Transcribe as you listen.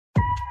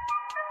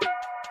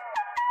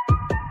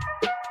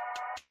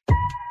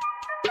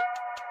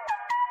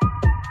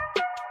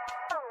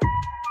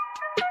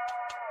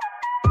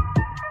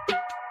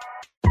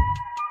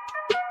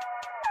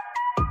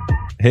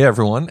Hey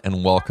everyone,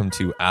 and welcome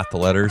to At the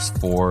Letters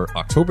for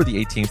October the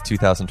 18th,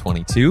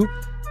 2022.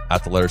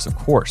 At the Letters, of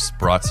course,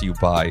 brought to you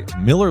by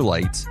Miller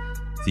Lite,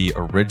 the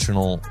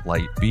original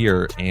light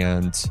beer,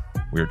 and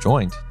we're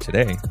joined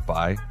today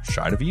by Shi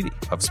Davidi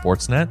of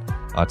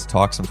Sportsnet to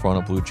talk some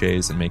Toronto Blue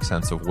Jays and make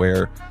sense of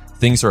where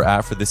things are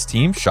at for this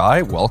team.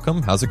 Shi,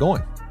 welcome. How's it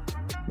going?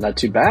 Not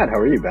too bad. How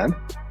are you, Ben?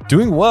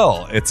 Doing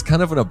well. It's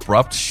kind of an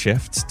abrupt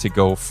shift to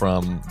go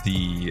from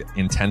the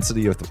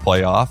intensity of the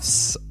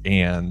playoffs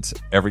and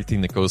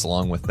everything that goes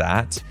along with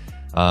that,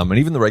 and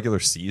even the regular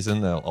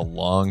season, a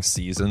long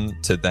season,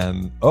 to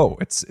then,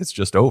 it's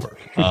just over.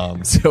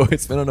 So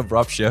it's been an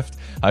abrupt shift.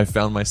 I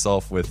found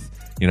myself with,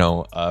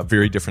 a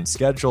very different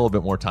schedule, a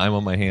bit more time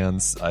on my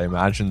hands. I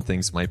imagine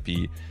things might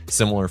be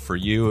similar for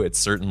you. It's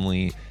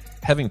certainly...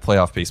 Having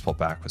playoff baseball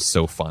back was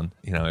so fun.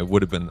 It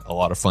would have been a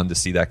lot of fun to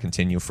see that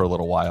continue for a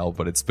little while,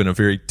 but it's been a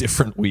very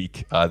different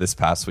week this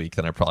past week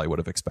than I probably would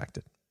have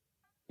expected.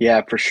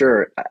 Yeah, for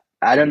sure.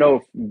 I don't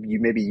know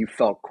if you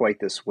felt quite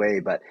this way,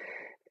 but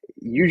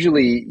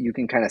usually you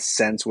can kind of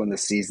sense when the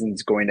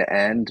season's going to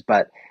end.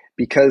 But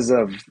because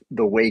of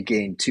the way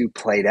Game 2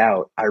 played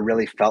out, I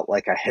really felt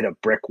like I hit a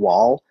brick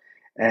wall.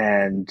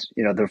 And,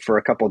 for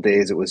a couple of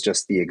days, it was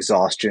just the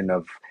exhaustion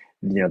of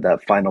that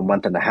final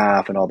month and a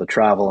half and all the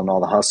travel and all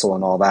the hustle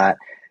and all that,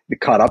 it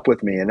caught up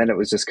with me. And then it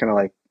was just kind of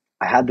like,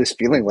 I had this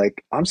feeling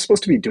like I'm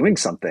supposed to be doing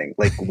something.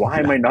 Like, why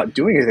am I not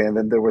doing anything? And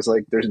then there was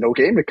there's no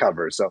game to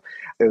cover. So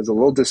it was a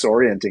little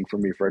disorienting for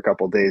me for a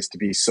couple of days to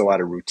be so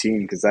out of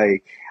routine, because I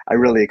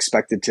really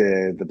expected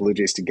the Blue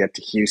Jays to get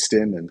to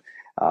Houston, and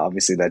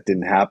obviously that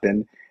didn't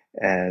happen.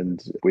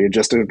 And we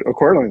adjusted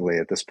accordingly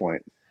at this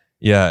point.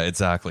 Yeah,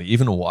 exactly.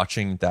 Even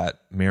watching that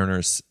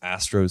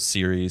Mariners-Astros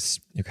series,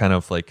 you're kind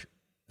of like,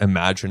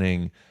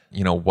 imagining,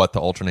 what the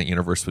alternate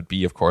universe would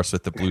be, of course,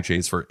 with the Blue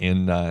Jays were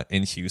in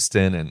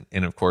Houston,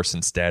 and of course,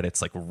 instead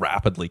it's like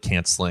rapidly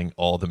canceling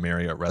all the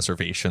Marriott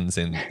reservations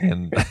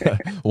in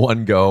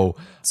one go.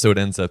 So it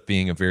ends up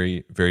being a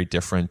very, very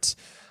different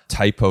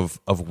type of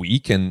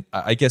week. And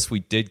I guess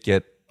we did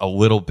get a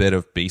little bit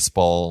of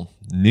baseball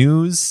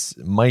news,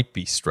 might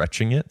be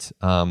stretching it,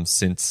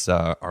 since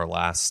our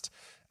last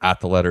At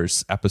the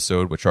Letters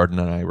episode, which Arden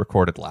and I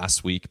recorded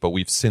last week, but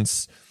we've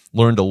since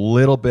learned a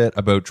little bit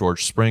about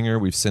George Springer.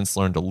 We've since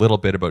learned a little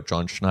bit about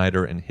John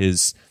Schneider and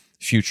his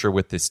future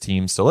with this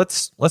team. So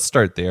let's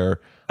start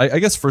there. I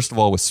guess first of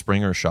all with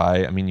Springer, Shi,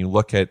 I mean, you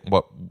look at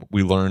what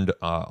we learned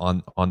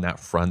on that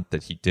front,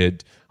 that he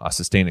did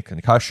sustain a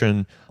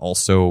concussion,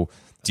 also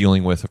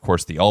dealing with, of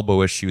course, the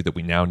elbow issue that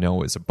we now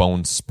know is a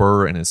bone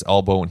spur in his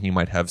elbow, and he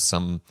might have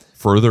some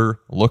further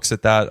looks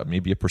at that,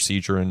 maybe a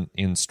procedure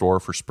in store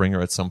for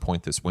Springer at some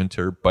point this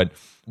winter. But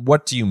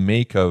what do you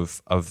make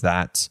of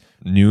that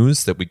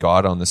news that we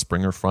got on the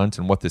Springer front,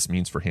 and what this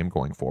means for him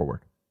going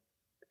forward?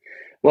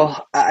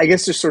 Well, I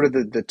guess there's sort of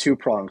the two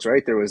prongs,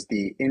 right? There was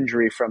the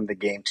injury from the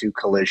Game 2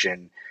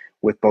 collision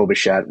with Bo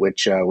Bichette,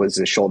 which was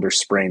a shoulder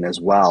sprain as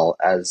well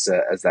as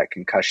that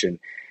concussion.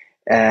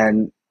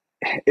 And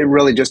it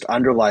really just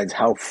underlines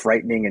how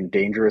frightening and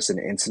dangerous an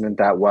incident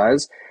that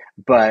was.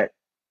 But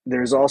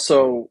there's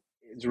also,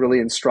 it's really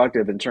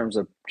instructive in terms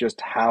of just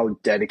how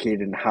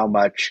dedicated and how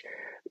much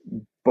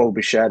Bo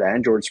Bichette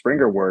and George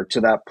Springer were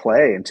to that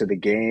play and to the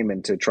game,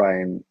 and to try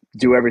and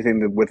do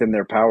everything within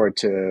their power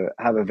to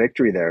have a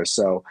victory there.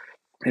 So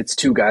it's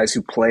two guys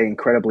who play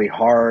incredibly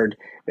hard.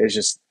 It's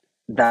just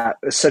that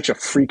is such a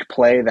freak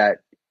play that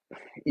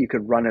you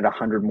could run it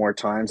 100 more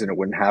times and it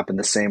wouldn't happen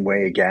the same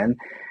way again.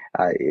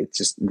 It's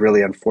just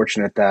really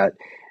unfortunate that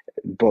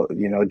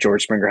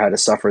George Springer had to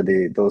suffer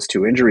those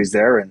two injuries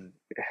there, and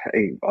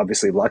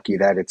obviously lucky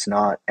that it's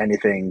not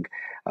anything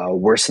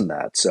worse than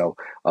that. So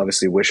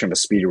obviously wish him a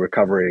speedy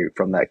recovery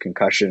from that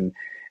concussion,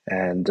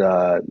 and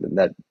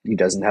that he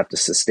doesn't have to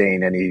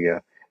sustain any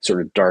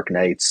sort of dark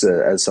nights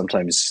as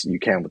sometimes you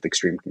can with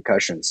extreme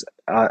concussions.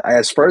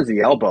 As far as the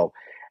elbow,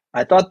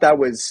 I thought that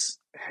was...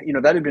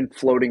 that had been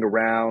floating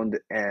around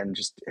and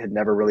just had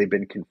never really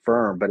been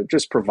confirmed, but it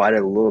just provided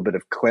a little bit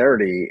of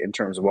clarity in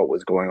terms of what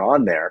was going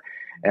on there.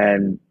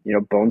 And,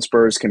 bone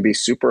spurs can be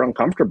super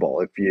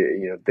uncomfortable if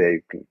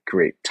they can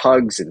create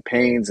tugs and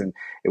pains, and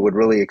it would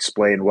really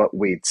explain what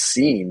we'd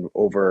seen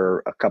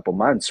over a couple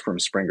months from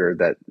Springer,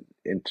 that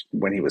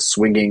when he was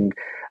swinging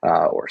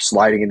or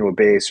sliding into a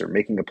base or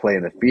making a play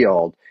in the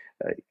field,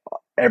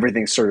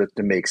 everything started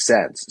to make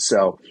sense.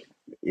 So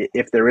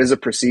if there is a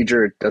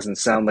procedure, it doesn't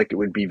sound like it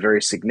would be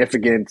very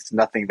significant. It's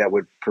nothing that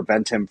would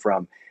prevent him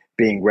from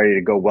being ready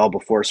to go well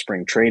before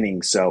spring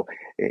training. So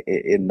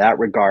in that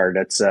regard,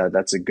 that's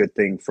a good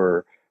thing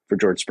for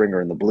George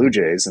Springer and the Blue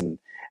Jays. And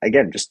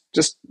again,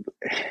 just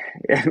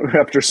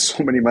after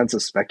so many months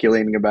of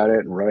speculating about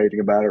it and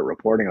writing about it,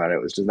 reporting on it,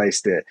 it was just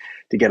nice to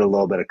get a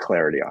little bit of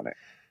clarity on it.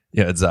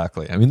 Yeah,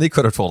 exactly. I mean, they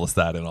could have told us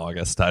that in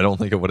August. I don't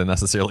think it would have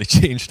necessarily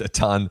changed a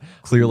ton.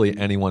 Clearly,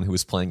 anyone who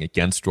was playing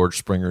against George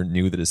Springer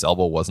knew that his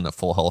elbow wasn't at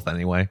full health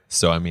anyway.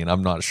 So, I mean,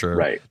 I'm not sure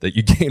that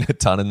you gain a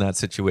ton in that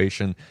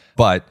situation.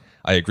 But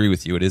I agree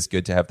with you. It is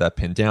good to have that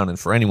pinned down. And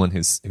for anyone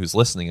who's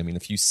listening, I mean,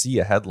 if you see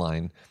a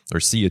headline or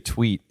see a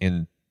tweet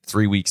in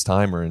 3 weeks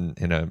time or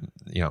in a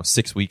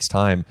 6 weeks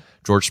time,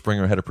 George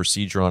Springer had a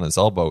procedure on his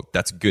elbow,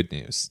 that's good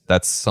news.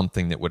 That's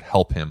something that would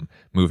help him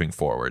moving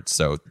forward.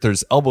 So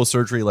there's elbow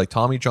surgery like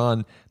Tommy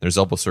John, there's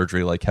elbow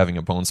surgery like having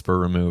a bone spur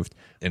removed.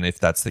 And if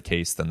that's the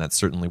case, then that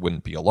certainly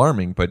wouldn't be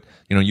alarming. But,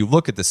 you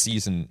look at the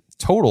season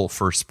total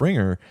for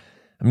Springer,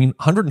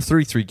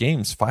 133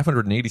 games,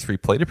 583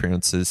 plate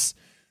appearances.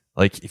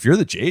 Like, if you're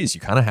the Jays,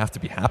 you kind of have to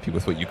be happy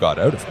with what you got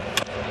out of him.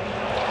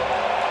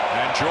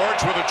 And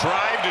George with a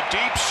drive to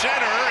deep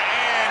center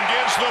and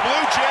gives the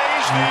Blue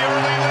Jays the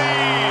early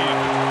lead.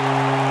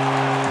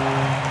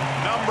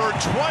 Number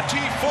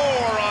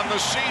 24 on the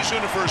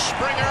season for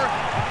Springer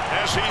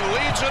as he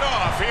leads it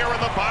off here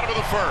in the bottom of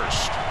the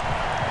first.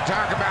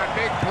 Talk about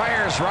big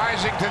players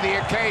rising to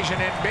the occasion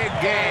in big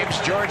games.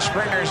 George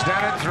Springer's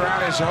done it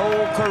throughout his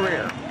whole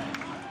career.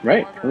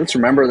 Right. Let's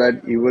remember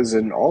that he was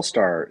an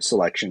all-star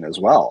selection as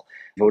well,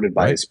 voted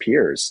by his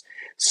peers.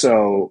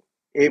 So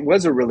it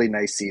was a really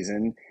nice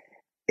season.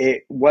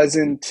 It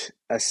wasn't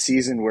a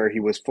season where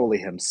he was fully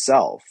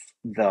himself,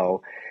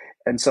 though.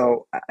 And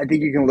so I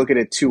think you can look at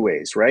it two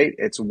ways, right?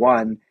 It's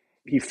one,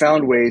 he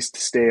found ways to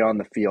stay on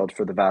the field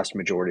for the vast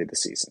majority of the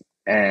season.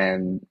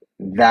 And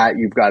that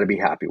you've got to be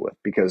happy with,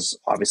 because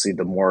obviously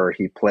the more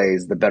he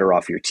plays, the better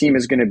off your team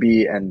is going to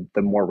be and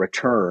the more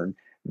return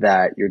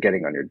that you're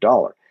getting on your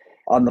dollar.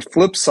 On the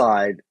flip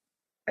side,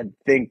 I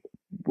think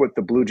what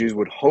the Blue Jays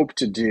would hope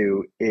to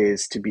do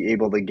is to be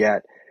able to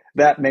get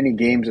that many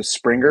games of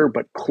Springer,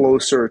 but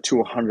closer to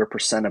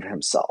 100% of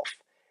himself,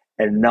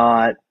 and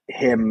not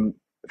him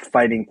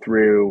fighting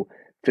through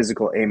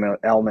physical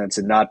ailments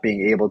and not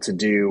being able to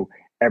do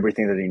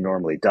everything that he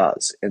normally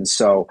does. And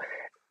so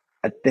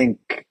I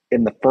think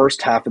in the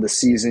first half of the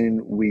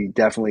season, we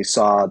definitely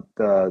saw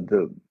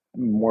the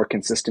more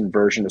consistent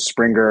version of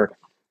Springer.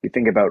 You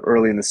think about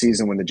early in the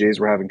season when the Jays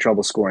were having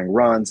trouble scoring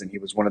runs, and he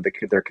was one of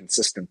their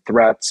consistent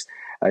threats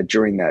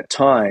during that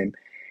time.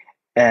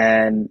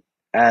 And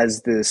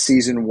as the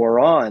season wore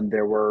on,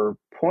 there were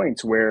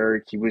points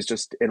where he was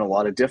just in a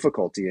lot of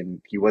difficulty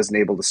and he wasn't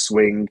able to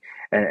swing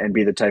and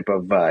be the type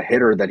of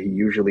hitter that he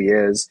usually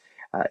is.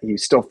 He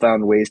still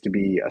found ways to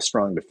be a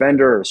strong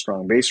defender, a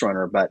strong base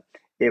runner, but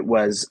it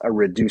was a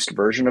reduced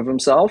version of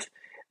himself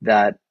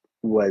that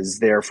was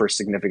there for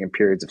significant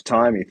periods of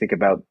time. You think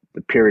about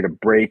the period of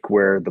break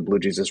where the Blue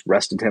Jays just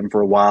rested him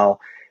for a while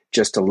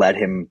just to let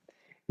him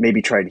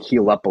maybe try to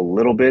heal up a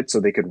little bit so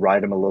they could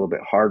ride him a little bit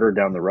harder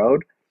down the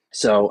road.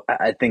 So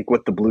I think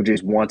what the Blue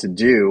Jays want to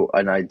do,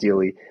 an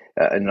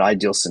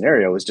ideal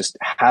scenario, is just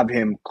have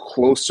him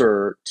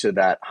closer to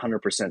that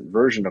 100%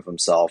 version of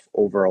himself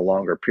over a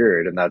longer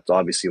period. And that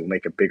obviously will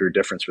make a bigger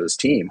difference for this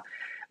team.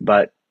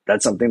 But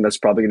that's something that's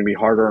probably going to be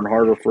harder and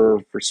harder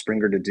for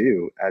Springer to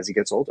do as he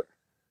gets older.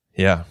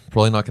 Yeah,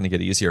 probably not going to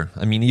get easier.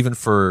 Even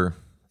for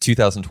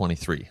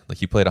 2023, like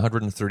he played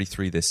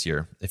 133 this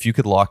year. If you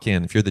could lock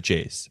in, if you're the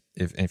Jays,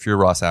 if you're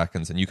Ross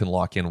Atkins and you can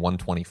lock in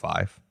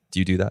 125, do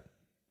you do that?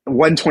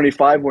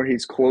 125 where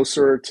he's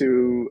closer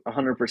to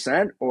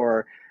 100%,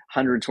 or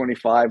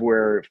 125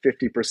 where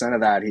 50%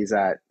 of that he's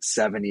at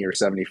 70 or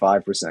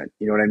 75%.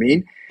 You know what I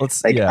mean?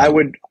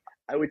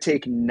 I would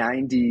take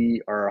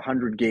 90 or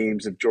 100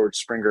 games of George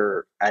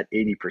Springer at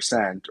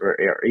 80% or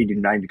 80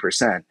 to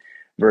 90%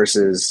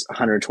 versus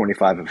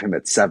 125 of him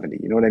at 70.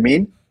 You know what I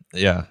mean?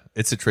 Yeah,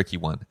 it's a tricky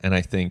one. And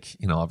I think,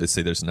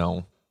 obviously there's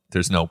no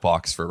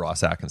box for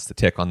Ross Atkins to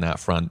tick on that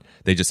front.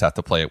 They just have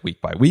to play it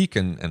week by week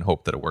and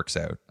hope that it works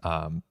out.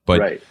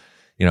 But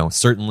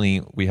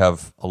certainly we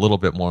have a little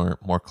bit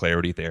more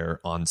clarity there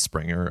on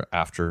Springer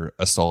after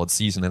a solid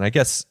season. And I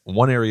guess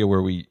one area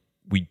where we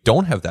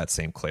don't have that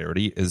same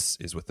clarity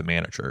is with the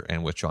manager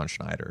and with John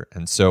Schneider.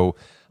 And so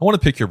I want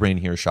to pick your brain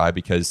here, Shai,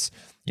 because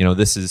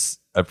this is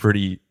a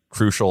pretty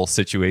crucial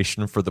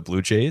situation for the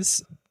Blue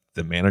Jays.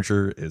 The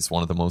manager is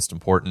one of the most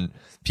important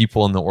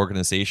people in the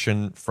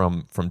organization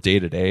from day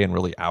to day and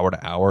really hour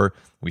to hour.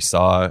 We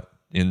saw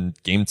in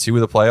game 2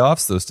 of the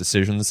playoffs, those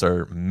decisions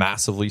are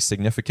massively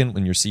significant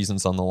when your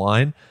season's on the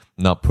line.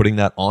 I'm not putting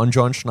that on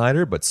John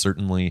Schneider, but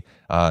certainly,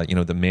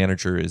 the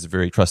manager is a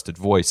very trusted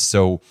voice.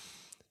 So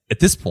at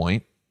this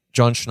point,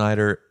 John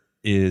Schneider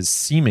is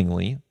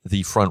seemingly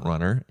the front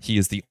runner. He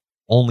is the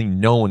only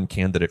known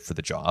candidate for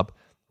the job.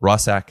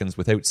 Ross Atkins,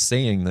 without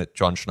saying that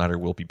John Schneider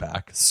will be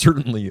back,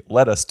 certainly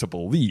led us to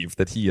believe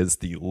that he is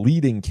the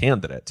leading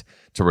candidate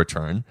to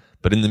return.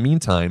 But in the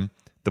meantime,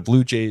 the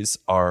Blue Jays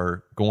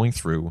are going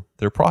through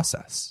their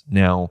process.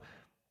 Now,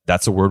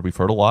 that's a word we've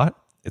heard a lot.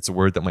 It's a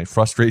word that might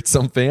frustrate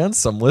some fans,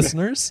 some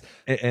listeners.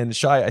 And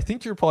Shai, I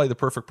think you're probably the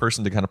perfect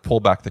person to kind of pull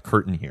back the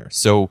curtain here.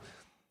 So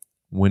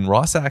when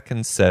Ross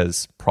Atkins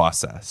says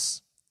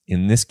process,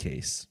 in this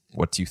case,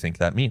 what do you think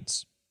that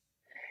means?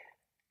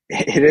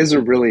 It is a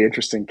really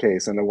interesting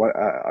case, and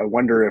I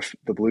wonder if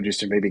the Blue Jays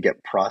should maybe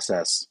get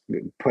process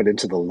put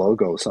into the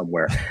logo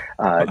somewhere,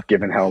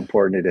 given how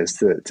important it is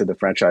to the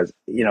franchise.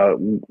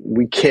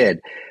 We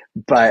kid,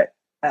 but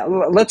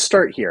let's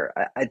start here.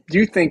 I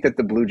do think that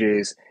the Blue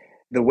Jays,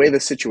 the way the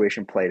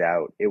situation played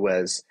out, it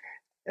was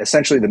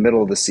essentially the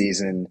middle of the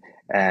season,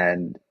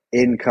 and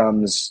in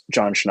comes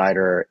John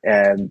Schneider,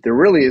 and there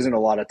really isn't a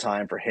lot of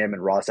time for him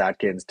and Ross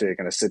Atkins to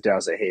kind of sit down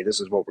and say, hey, this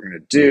is what we're going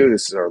to do.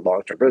 This is our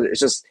long-term business. It's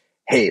just,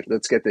 hey,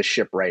 let's get this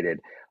ship righted.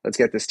 Let's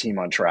get this team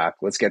on track.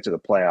 Let's get to the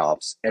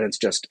playoffs. And it's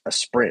just a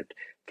sprint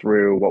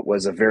through what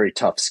was a very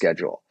tough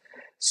schedule.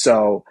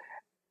 So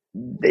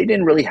they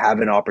didn't really have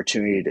an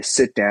opportunity to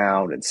sit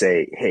down and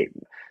say, hey,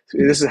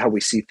 this is how we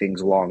see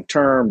things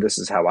long-term. This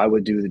is how I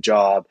would do the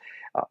job.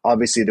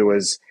 Obviously, there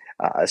was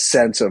a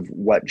sense of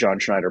what John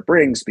Schneider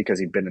brings because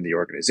he'd been in the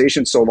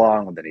organization so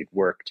long, and then he'd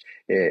worked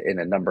in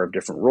a number of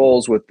different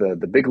roles with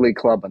the big league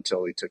club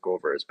until he took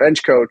over as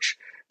bench coach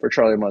for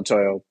Charlie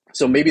Montoyo.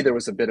 So maybe there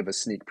was a bit of a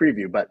sneak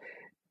preview, but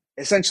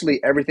essentially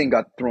everything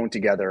got thrown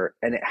together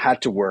and it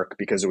had to work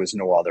because there was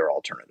no other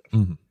alternative.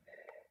 Mm-hmm.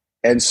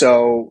 And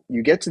so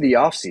you get to the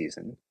off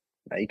season,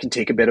 now you can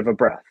take a bit of a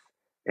breath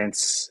and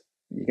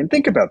you can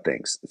think about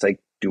things. It's like,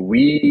 do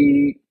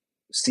we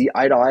see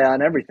eye to eye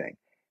on everything?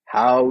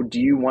 How do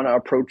you want to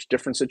approach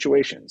different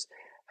situations?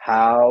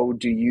 How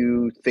do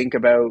you think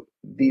about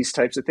these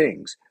types of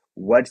things?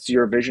 What's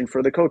your vision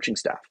for the coaching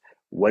staff?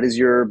 What is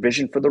your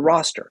vision for the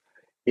roster?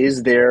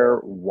 Is there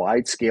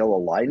wide scale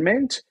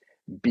alignment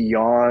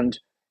beyond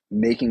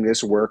making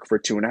this work for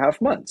 2.5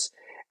 months?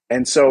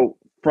 And so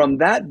from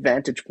that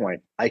vantage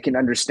point, I can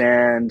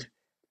understand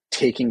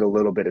taking a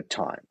little bit of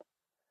time,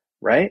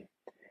 right?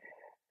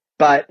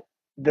 But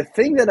the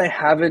thing that I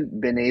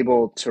haven't been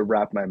able to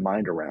wrap my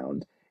mind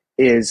around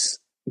is,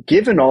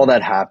 given all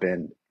that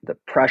happened, the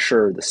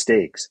pressure, the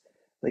stakes,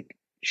 like,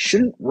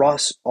 shouldn't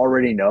Ross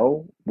already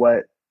know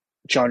what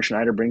John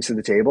Schneider brings to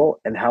the table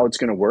and how it's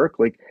going to work?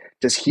 Like,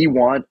 does he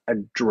want a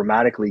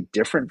dramatically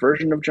different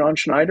version of John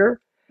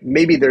Schneider?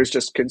 Maybe there's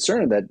just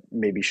concern that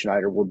maybe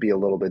Schneider will be a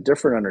little bit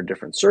different under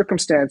different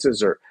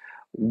circumstances or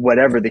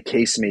whatever the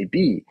case may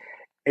be.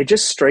 It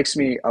just strikes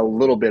me a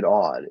little bit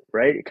odd,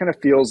 right? It kind of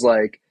feels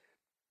like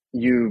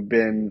you've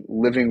been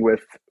living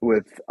with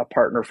a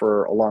partner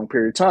for a long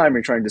period of time.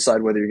 You're trying to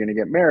decide whether you're going to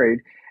get married.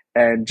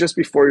 And just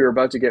before you're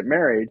about to get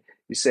married,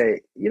 you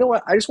say, you know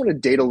what, I just want to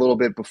date a little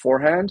bit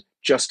beforehand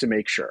just to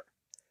make sure.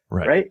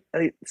 Right?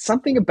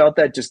 Something about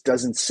that just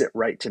doesn't sit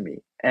right to me.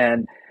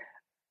 And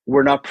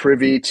we're not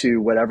privy to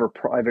whatever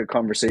private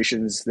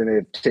conversations that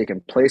have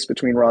taken place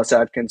between Ross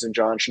Atkins and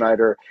John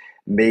Schneider.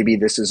 Maybe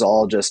this is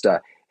all just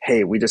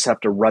hey, we just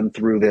have to run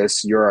through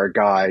this. You're our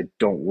guy.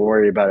 Don't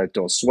worry about it.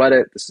 Don't sweat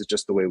it. This is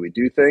just the way we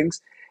do things.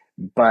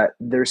 But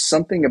there's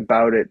something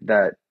about it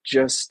that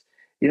just,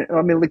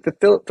 like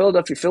the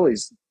Philadelphia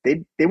Phillies,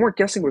 they weren't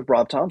guessing with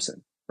Rob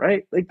Thompson,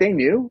 right? Like they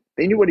knew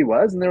what he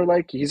was, and they were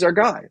like, he's our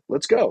guy.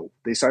 Let's go.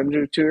 They signed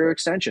him to an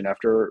extension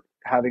after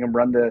having him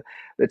run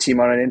the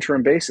team on an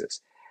interim basis.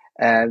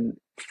 And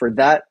for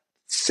that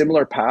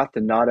similar path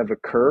to not have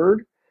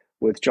occurred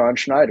with John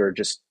Schneider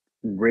just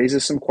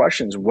raises some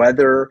questions,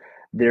 whether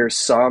there's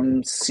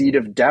some seed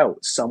of doubt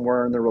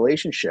somewhere in the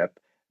relationship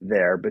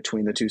there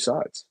between the two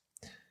sides.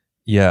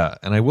 Yeah.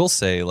 And I will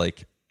say,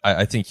 like,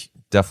 I think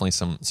definitely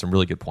some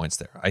really good points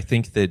there. I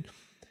think that,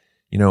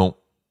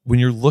 when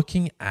you're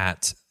looking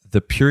at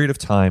the period of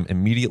time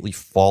immediately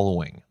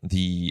following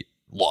the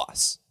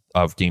loss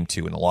of Game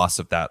 2 and the loss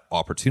of that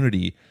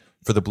opportunity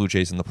for the Blue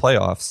Jays in the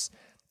playoffs,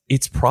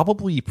 it's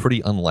probably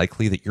pretty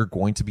unlikely that you're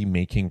going to be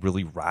making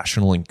really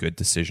rational and good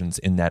decisions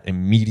in that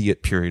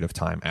immediate period of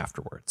time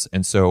afterwards.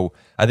 And so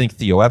I think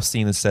Theo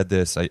Epstein has said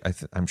this.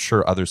 I'm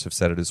sure others have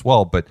said it as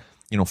well. But,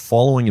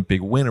 following a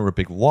big win or a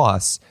big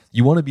loss,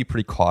 you want to be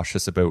pretty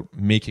cautious about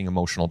making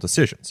emotional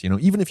decisions.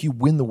 Even if you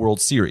win the World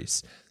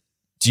Series,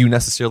 do you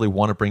necessarily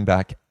want to bring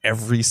back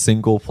every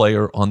single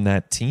player on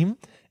that team?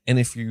 And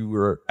if you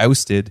were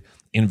ousted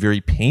in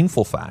very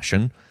painful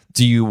fashion,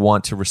 do you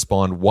want to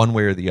respond one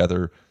way or the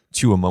other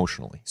too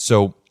emotionally?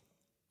 So,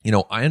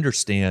 I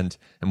understand.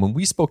 And when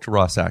we spoke to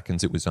Ross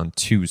Atkins, it was on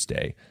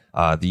Tuesday,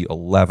 the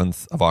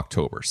 11th of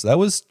October. So that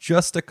was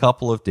just a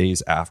couple of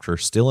days after,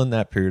 still in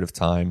that period of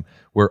time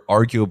where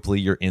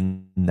arguably you're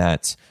in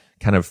that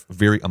kind of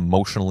very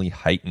emotionally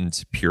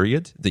heightened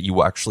period that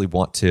you actually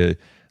want to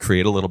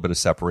create a little bit of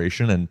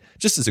separation. And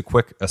just as a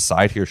quick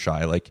aside here,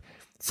 Shai, like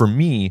for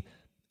me,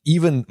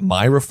 even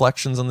my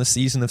reflections on the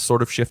season have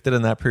sort of shifted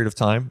in that period of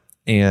time.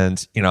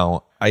 And,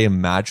 I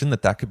imagine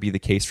that could be the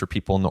case for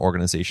people in the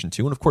organization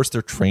too. And of course,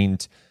 they're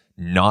trained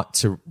not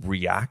to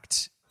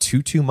react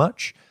too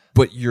much,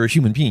 but you're a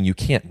human being. You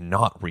can't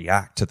not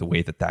react to the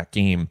way that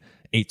game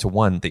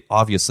 8-1, they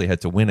obviously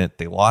had to win it.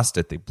 They lost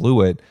it. They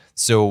blew it.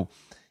 So,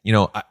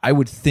 I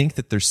would think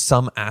that there's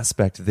some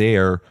aspect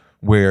there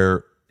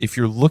where if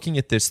you're looking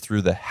at this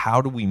through the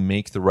how do we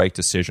make the right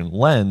decision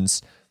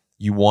lens,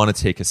 you want to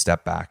take a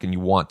step back and you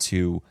want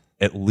to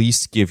at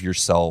least give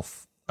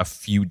yourself a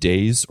few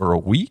days or a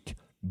week.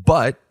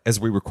 But as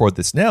we record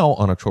this now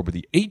on October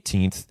the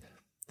 18th,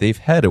 they've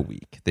had a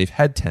week. They've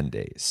had 10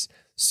 days.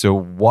 So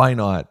why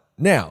not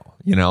now?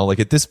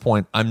 At this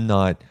point, I'm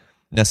not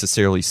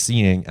necessarily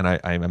seeing, and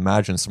I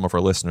imagine some of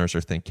our listeners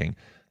are thinking,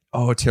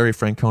 oh, Terry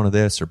Francona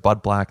this or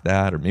Bud Black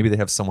that, or maybe they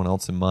have someone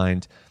else in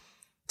mind.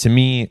 To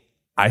me,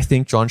 I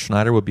think John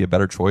Schneider would be a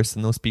better choice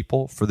than those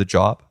people for the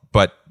job.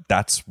 But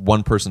that's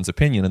one person's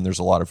opinion, and there's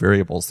a lot of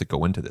variables that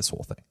go into this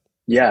whole thing.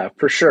 Yeah,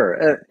 for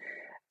sure.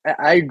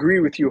 I agree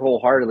with you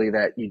wholeheartedly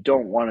that you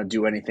don't want to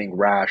do anything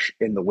rash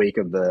in the wake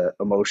of the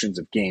emotions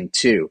of game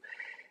two.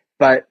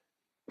 But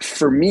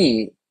for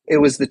me, it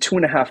was the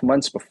 2.5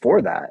 months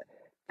before that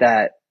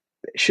that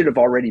should have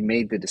already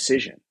made the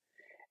decision.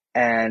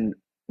 And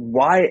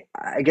why,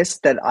 I guess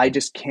that I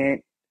just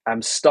can't,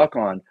 I'm stuck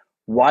on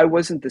why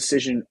wasn't the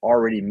decision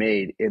already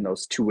made in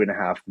those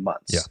 2.5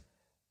 months? Yeah.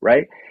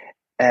 Right.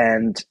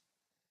 And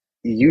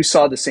you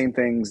saw the same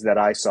things that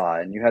I saw,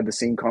 and you had the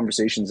same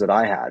conversations that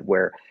I had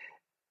where,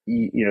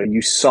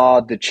 you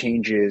saw the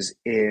changes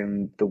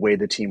in the way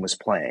the team was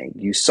playing.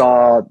 You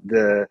saw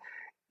the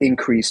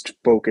increased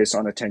focus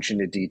on attention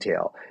to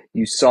detail.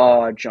 You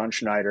saw John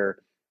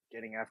Schneider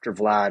getting after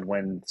Vlad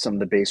when some of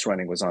the base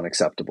running was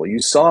unacceptable. You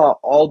saw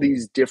all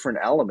these different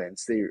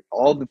elements,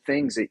 all the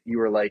things that you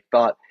were like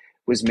thought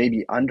was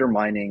maybe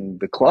undermining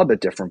the club at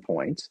different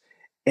points,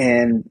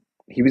 and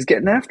he was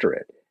getting after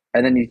it.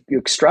 And then you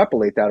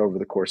extrapolate that over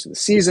the course of the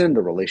season,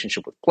 the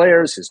relationship with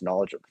players, his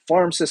knowledge of the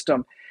farm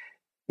system.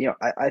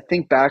 I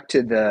think back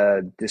to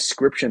the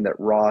description that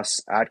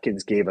Ross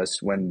Atkins gave us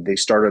when they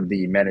started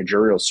the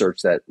managerial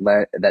search that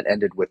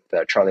ended with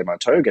Charlie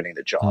Montoyo getting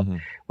the job. Mm-hmm.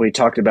 When he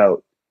talked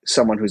about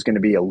someone who's going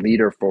to be a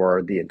leader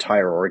for the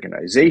entire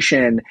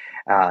organization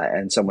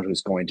and someone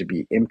who's going to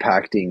be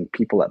impacting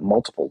people at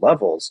multiple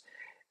levels,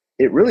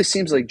 it really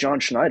seems like John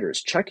Schneider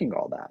is checking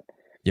all that.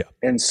 Yeah.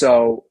 And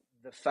so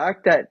the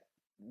fact that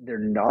they're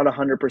not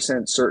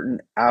 100% certain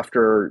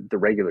after the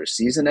regular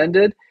season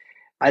ended,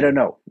 I don't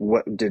know.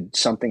 What did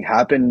something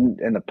happen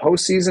in the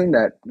postseason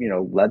that,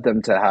 led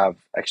them to have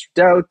extra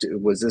doubt?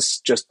 Was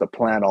this just the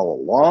plan all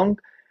along?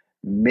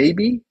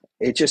 Maybe.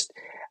 I just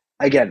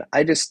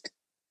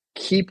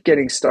keep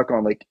getting stuck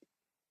on, like,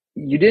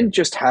 you didn't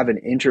just have an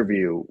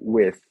interview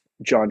with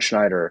John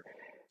Schneider.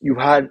 You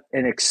had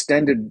an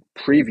extended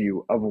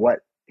preview of what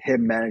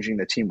him managing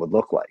the team would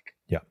look like.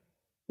 Yeah.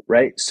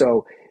 Right.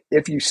 So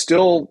if you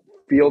still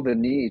feel the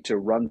need to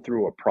run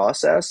through a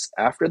process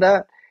after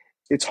that,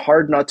 it's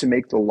hard not to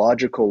make the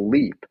logical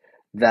leap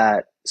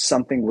that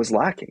something was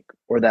lacking,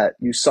 or that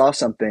you saw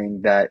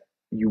something that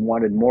you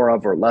wanted more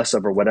of or less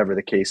of, or whatever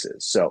the case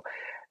is. So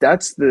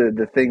that's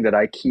the thing that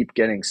I keep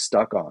getting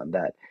stuck on,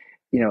 that,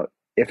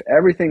 if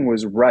everything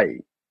was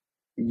right,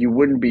 you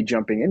wouldn't be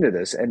jumping into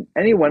this. And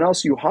anyone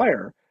else you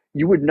hire,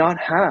 you would not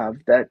have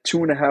that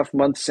 2.5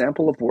 month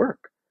sample of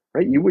work,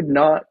 right? You would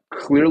not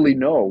clearly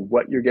know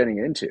what you're getting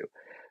into.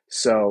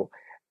 So,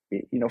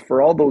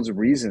 for all those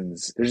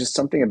reasons, there's just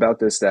something about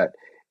this that,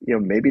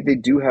 maybe they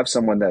do have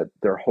someone that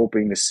they're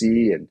hoping to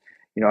see. And,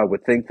 I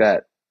would think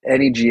that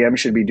any GM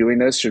should be doing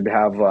this, should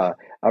have a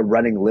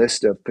running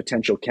list of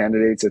potential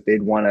candidates that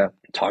they'd want to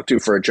talk to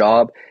for a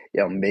job.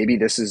 Maybe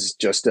this is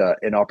just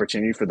an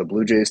opportunity for the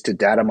Blue Jays to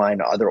data mine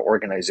other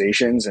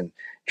organizations and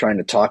trying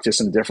to talk to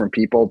some different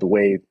people the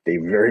way they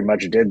very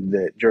much did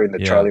during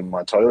the Charlie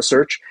Montoyo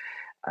search.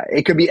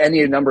 It could be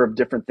any number of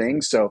different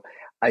things. So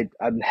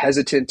I'm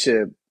hesitant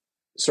to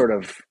sort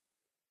of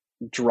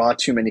draw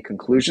too many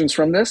conclusions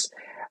from this.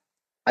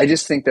 I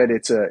just think that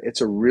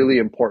it's a really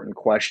important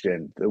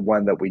question, the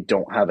one that we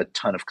don't have a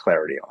ton of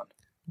clarity on.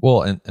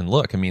 Well, and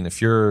look,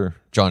 if you're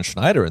John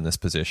Schneider in this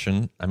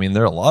position,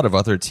 there are a lot of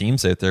other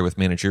teams out there with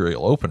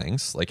managerial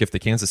openings. Like if the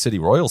Kansas City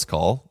Royals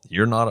call,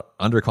 you're not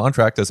under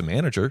contract as a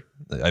manager.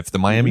 If the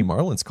Miami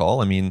Marlins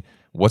call,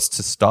 what's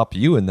to stop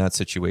you in that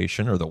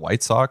situation? Or the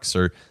White Sox,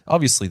 or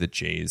obviously the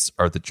Jays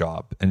are the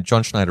job. And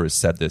John Schneider has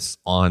said this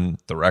on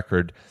the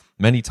record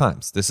many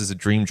times. This is a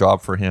dream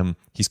job for him.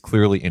 He's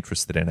clearly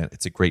interested in it.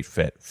 It's a great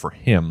fit for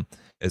him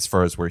as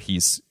far as where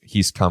he's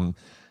come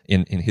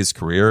in his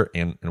career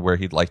and where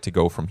he'd like to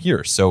go from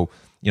here. So,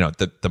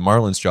 the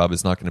Marlins job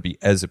is not going to be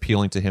as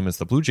appealing to him as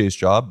the Blue Jays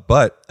job,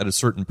 but at a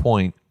certain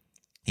point,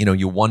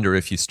 you wonder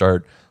if you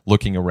start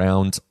looking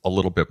around a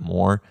little bit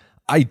more.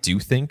 I do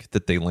think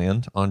that they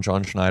land on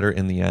John Schneider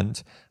in the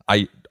end.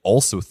 I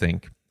also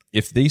think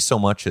if they so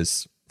much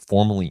as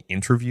formally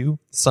interview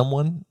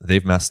someone,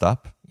 they've messed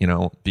up,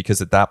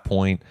 because at that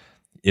point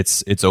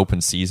it's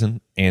open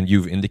season and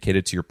you've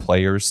indicated to your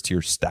players, to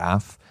your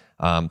staff,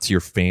 to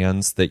your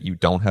fans that you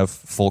don't have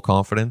full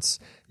confidence.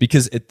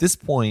 Because at this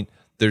point,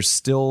 there's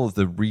still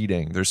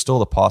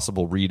the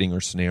possible reading or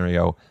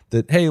scenario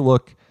that, hey,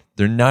 look,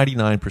 they're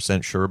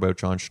 99% sure about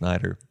John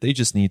Schneider. They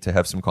just need to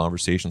have some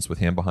conversations with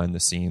him behind the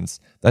scenes.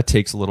 That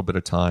takes a little bit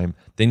of time.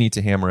 They need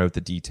to hammer out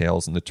the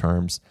details and the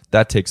terms.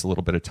 That takes a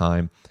little bit of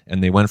time.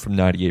 And they went from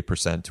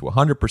 98% to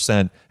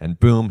 100%, and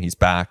boom, he's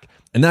back.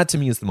 And that to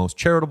me is the most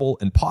charitable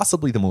and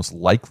possibly the most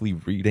likely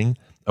reading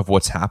of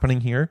what's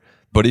happening here.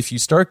 But if you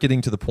start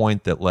getting to the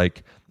point that,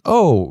 like,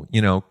 oh,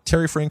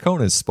 Terry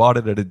Francona is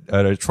spotted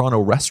at a Toronto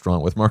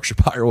restaurant with Mark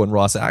Shapiro and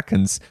Ross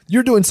Atkins,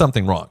 you're doing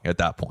something wrong at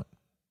that point.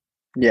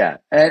 Yeah,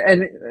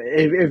 and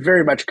it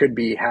very much could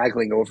be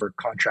haggling over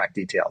contract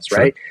details,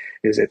 right?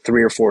 Sure. Is it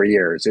 3 or 4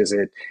 years? Is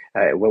it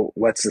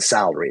what's the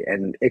salary?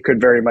 And it could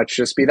very much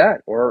just be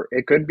that, or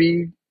it could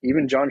be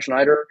even John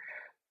Schneider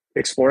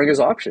exploring his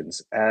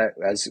options,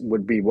 as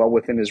would be well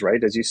within his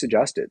right, as you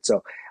suggested.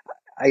 So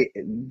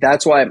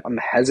that's why I'm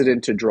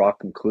hesitant to draw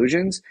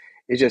conclusions.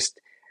 It's just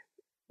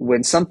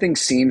when something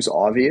seems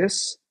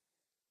obvious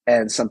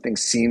and something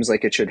seems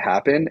like it should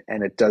happen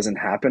and it doesn't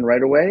happen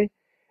right away,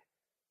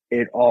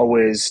 it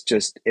always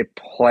it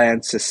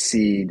plants a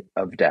seed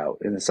of doubt.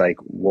 And it's like,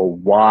 well,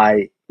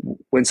 why?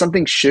 When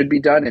something should be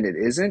done and it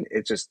isn't,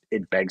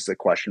 it begs the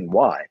question,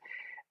 why?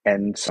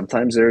 And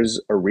sometimes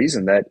there's a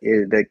reason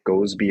that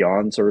goes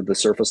beyond sort of the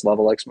surface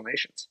level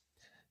explanations.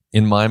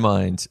 In my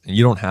mind, and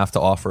you don't have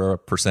to offer a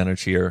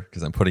percentage here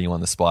because I'm putting you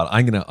on the spot.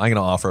 I'm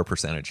gonna offer a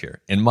percentage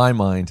here. In my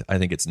mind, I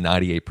think it's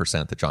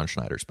 98% that John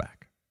Schneider's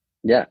back.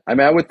 Yeah, I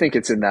mean, I would think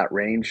it's in that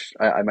range.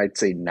 I might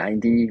say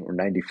 90 or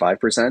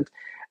 95%.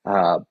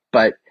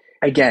 But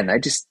again,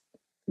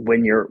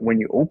 when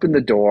you open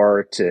the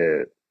door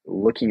to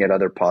looking at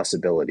other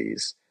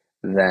possibilities,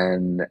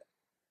 then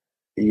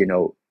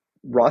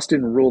Ross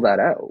didn't rule that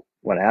out.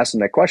 When I asked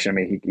him that question, I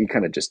mean, he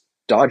kind of just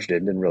dodged it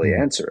and didn't really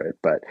answer it.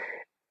 But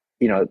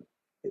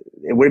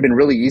it would have been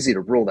really easy to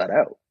rule that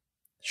out.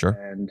 Sure.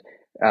 And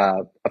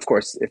of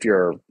course, if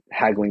you're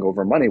haggling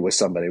over money with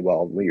somebody,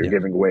 well, you're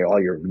giving away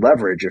all your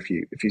leverage if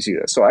you see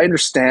this. So I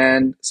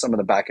understand some of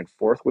the back and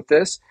forth with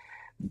this,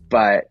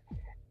 but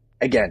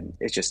again,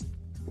 it's just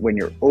when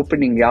you're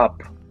opening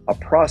up a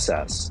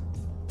process,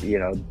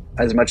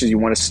 as much as you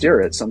want to steer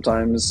it,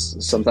 sometimes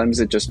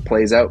it just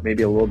plays out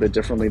maybe a little bit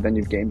differently than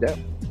you've gamed out.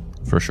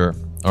 For sure.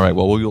 All right.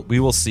 Well, we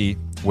will see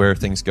where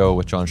things go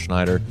with John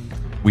Schneider.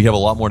 We have a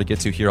lot more to get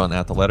to here on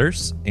At the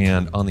Letters,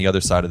 and on the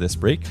other side of this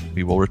break,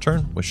 we will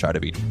return with Shi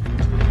Davidi.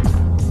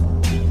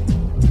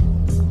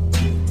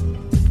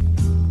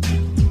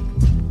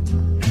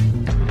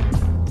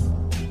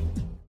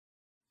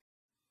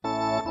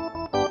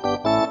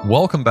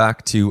 Welcome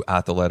back to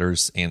At the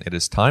Letters, and it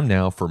is time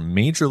now for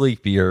Major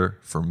League Beer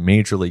for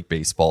Major League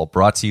Baseball,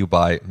 brought to you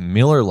by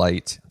Miller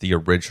Lite, the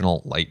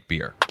original light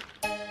beer.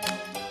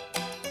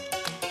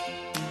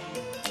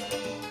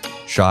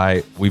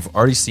 Shi, we've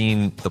already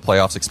seen the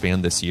playoffs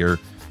expand this year.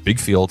 Big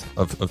field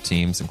of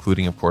teams,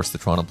 including, of course, the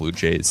Toronto Blue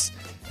Jays.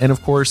 And,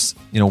 of course,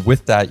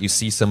 with that, you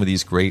see some of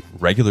these great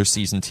regular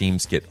season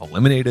teams get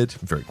eliminated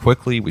very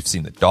quickly. We've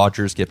seen the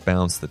Dodgers get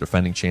bounced. The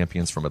defending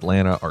champions from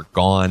Atlanta are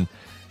gone.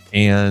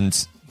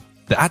 And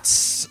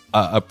that's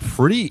a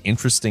pretty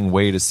interesting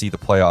way to see the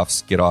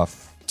playoffs get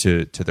off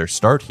to their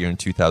start here in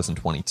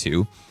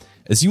 2022.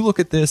 As you look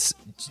at this,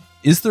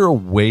 is there a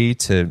way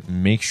to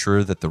make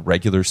sure that the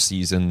regular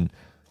season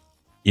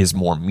is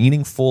more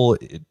meaningful,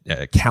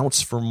 it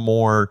counts for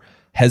more,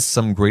 has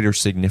some greater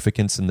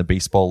significance in the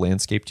baseball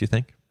landscape, do you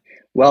think?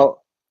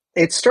 Well,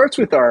 it starts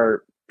with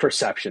our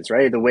perceptions,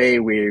 right? The way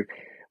we've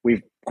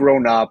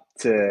grown up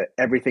to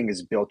everything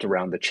is built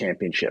around the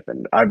championship,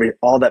 and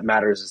all that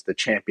matters is the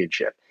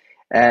championship.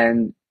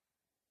 And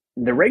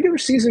the regular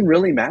season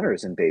really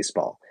matters in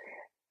baseball.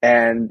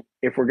 And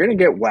if we're going to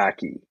get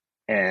wacky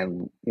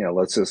and,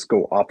 let's just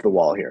go off the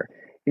wall here,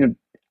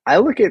 I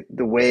look at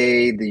the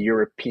way the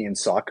European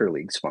soccer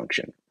leagues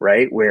function,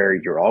 right? Where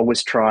you're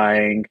always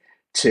trying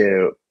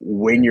to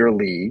win your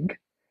league,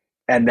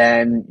 and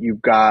then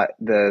you've got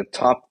the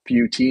top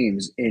few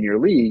teams in your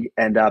league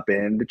end up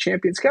in the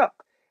Champions Cup,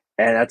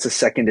 and that's a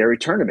secondary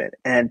tournament.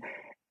 And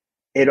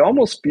it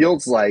almost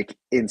feels like,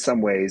 in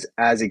some ways,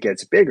 as it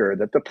gets bigger,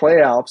 that the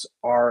playoffs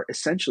are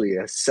essentially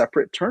a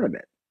separate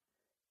tournament,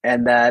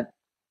 and that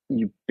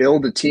you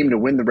build a team to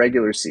win the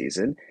regular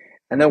season.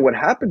 And then what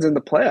happens in the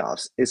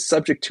playoffs is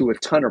subject to a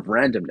ton of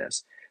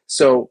randomness.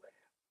 So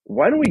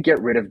why don't we get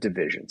rid of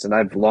divisions? And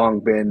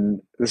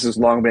this has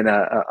long been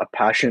a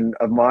passion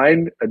of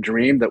mine, a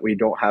dream that we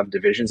don't have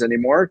divisions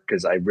anymore,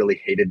 because I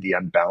really hated the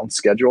unbalanced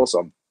schedule.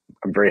 So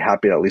I'm very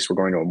happy that at least we're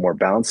going to a more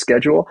balanced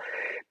schedule.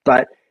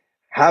 But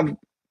have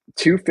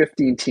 2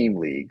 15-team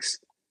leagues,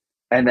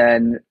 and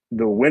then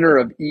the winner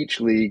of each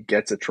league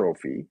gets a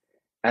trophy.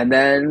 And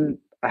then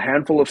a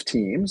handful of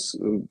teams,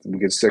 we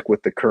can stick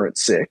with the current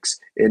 6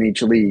 in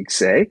each league,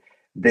 say,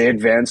 they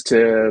advance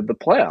to the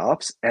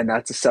playoffs, and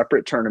that's a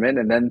separate tournament.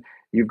 And then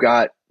you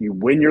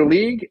win your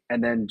league,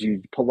 and then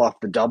you pull off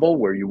the double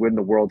where you win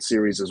the World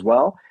Series as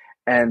well.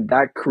 And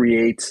that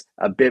creates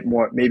a bit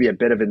more, maybe a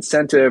bit of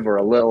incentive or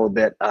a little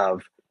bit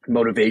of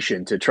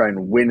motivation to try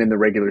and win in the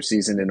regular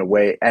season in a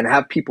way and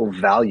have people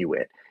value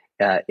it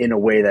in a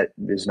way that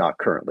is not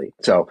currently.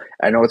 So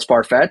I know it's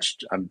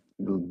far-fetched. I'm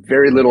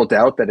very little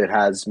doubt that it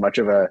has much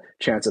of a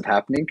chance of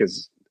happening,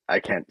 because I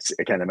can't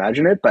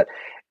imagine it. But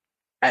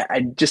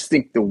I just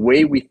think the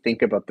way we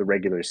think about the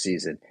regular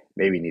season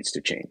maybe needs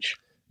to change.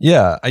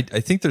 Yeah, I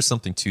think there's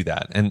something to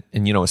that. And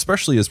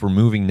especially as we're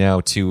moving now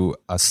to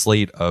a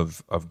slate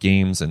of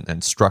games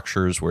and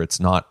structures where it's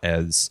not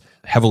as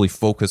heavily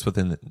focused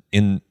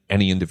in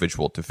any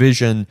individual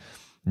division.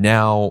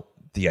 Now,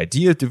 the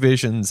idea of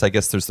divisions, I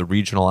guess there's the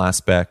regional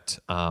aspect,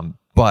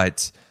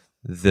 but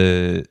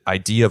the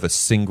idea of a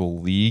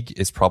single league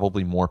is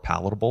probably more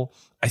palatable.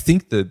 I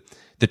think the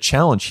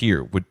challenge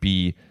here would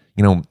be,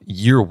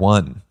 year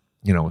one,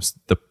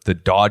 the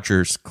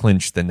Dodgers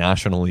clinch the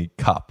National League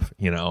Cup,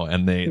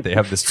 and they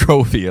have this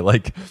trophy.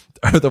 Like,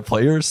 are the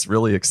players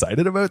really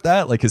excited about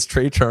that? Like, is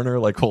Trey Turner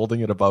like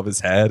holding it above his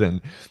head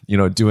and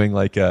doing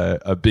like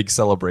a big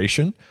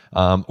celebration,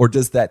 or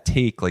does that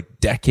take like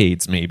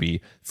decades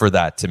maybe for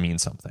that to mean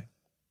something?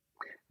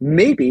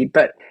 Maybe,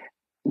 but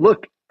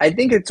look, I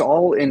think it's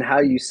all in how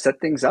you set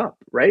things up,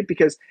 right?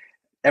 Because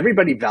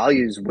everybody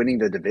values winning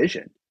the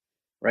division,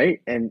 right?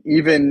 And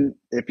even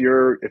if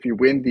you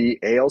win the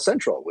AL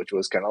Central, which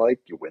was kind of like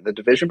you win the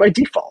division by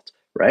default,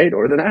 right?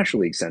 Or the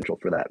National League Central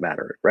for that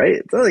matter, right?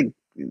 It's not like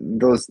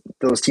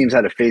those teams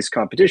had to face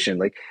competition.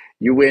 Like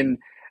you win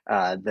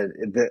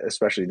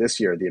especially this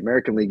year, the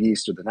American League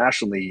East or the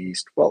National League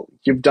East, well,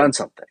 you've done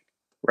something,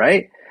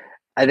 right?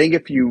 I think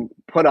if you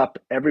put up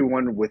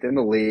everyone within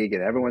the league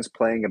and everyone's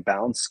playing a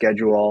balanced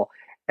schedule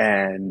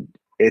and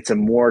it's a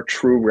more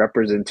true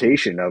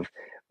representation of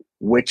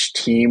which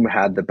team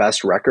had the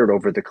best record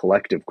over the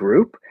collective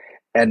group,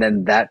 and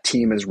then that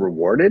team is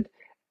rewarded,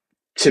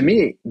 to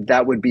me,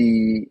 that would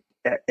be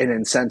an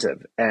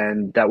incentive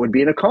and that would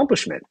be an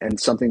accomplishment and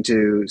something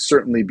to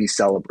certainly be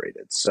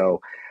celebrated.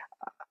 So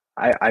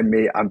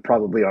I'm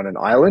probably on an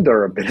island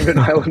or a bit of an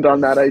island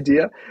on that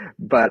idea,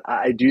 but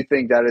I do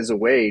think that is a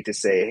way to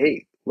say,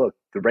 hey, look,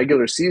 the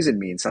regular season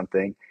means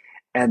something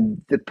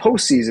and the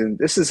postseason,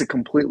 this is a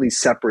completely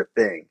separate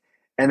thing.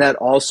 And that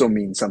also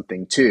means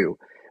something too.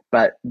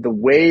 But the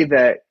way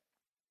that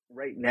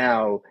right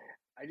now,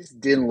 I just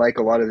didn't like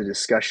a lot of the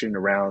discussion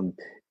around,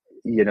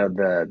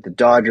 the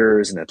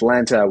Dodgers and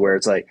Atlanta, where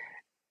it's like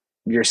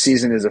your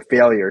season is a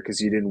failure because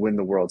you didn't win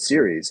the World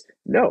Series.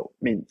 No,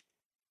 I mean,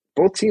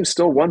 both teams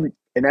still won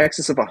in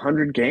excess of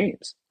 100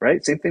 games,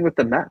 right? Same thing with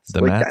the Mets.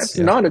 That's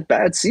not a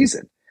bad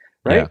season,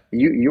 right?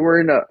 Yeah. You were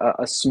in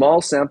a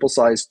small sample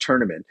size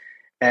tournament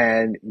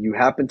and you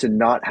happen to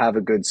not have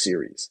a good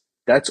series.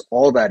 That's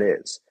all that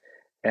is.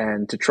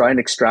 And to try and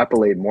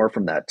extrapolate more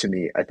from that, to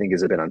me, I think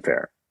is a bit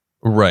unfair.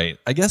 Right.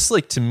 I guess,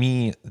 like, to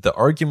me, the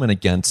argument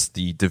against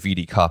the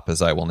Davidi Cup,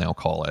 as I will now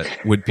call it,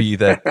 would be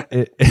that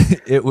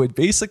it would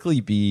basically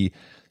be,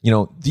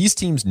 these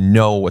teams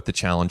know what the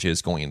challenge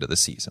is going into the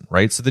season,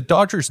 right? So the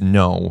Dodgers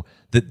know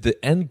that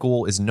the end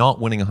goal is not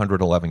winning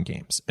 111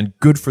 games. And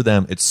good for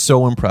them. It's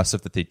so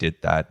impressive that they did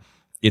that.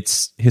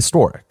 It's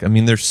historic. I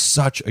mean, they're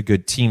such a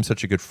good team,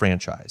 such a good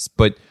franchise.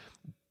 But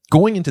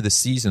going into the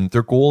season,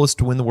 their goal is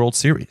to win the World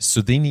Series. So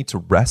they need to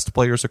rest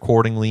players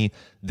accordingly.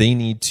 They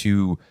need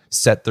to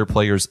set their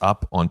players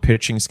up on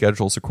pitching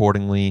schedules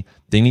accordingly.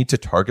 They need to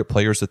target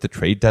players at the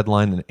trade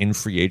deadline and in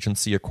free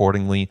agency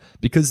accordingly,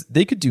 because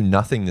they could do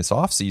nothing this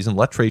offseason,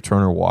 let Trey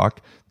Turner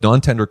walk,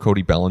 non-tender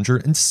Cody Bellinger,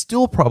 and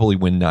still probably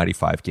win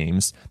 95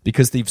 games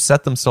because they've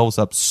set themselves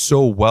up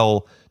so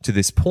well to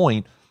this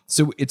point.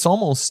 So it's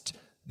almost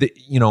that,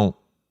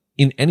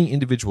 in any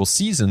individual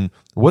season,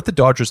 what the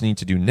Dodgers need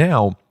to do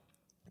now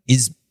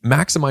is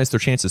maximize their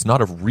chances,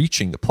 not of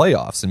reaching the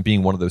playoffs and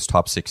being one of those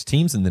top 6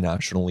 teams in the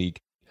National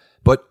League,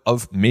 but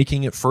of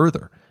making it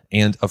further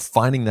and of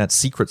finding that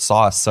secret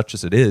sauce, such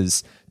as it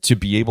is, to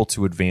be able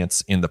to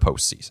advance in the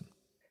postseason.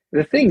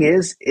 The thing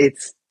is,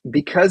 it's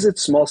because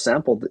it's small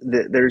sample,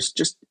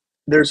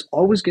 there's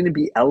always going to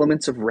be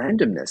elements of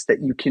randomness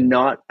that you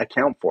cannot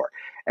account for.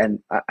 And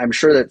I'm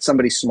sure that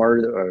somebody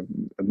smarter, or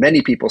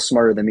many people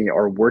smarter than me,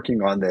 are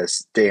working on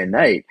this day and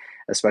night,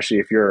 especially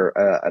if you're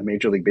a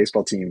Major League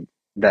Baseball team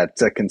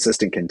that's a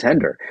consistent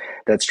contender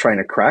that's trying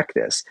to crack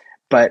this.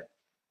 But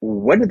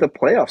what did the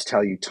playoffs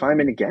tell you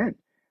time and again,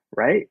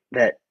 right?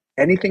 That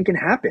anything can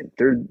happen.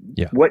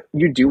 What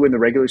you do in the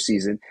regular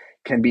season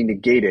can be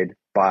negated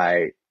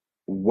by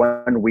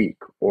 1 week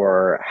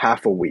or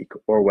half a week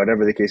or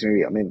whatever the case may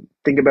be. I mean,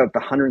 think about the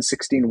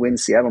 116 win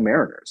Seattle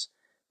Mariners,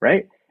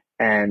 right?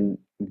 And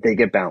they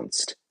get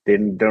bounced. They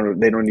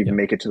don't even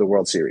make it to the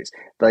World Series.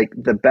 Like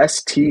the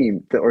best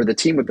team or the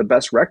team with the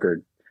best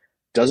record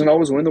doesn't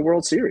always win the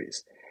World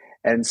Series.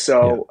 And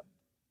so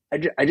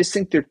I just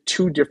think they're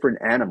two different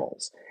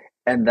animals,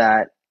 and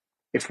that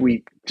if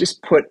we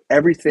just put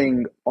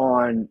everything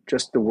on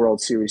just the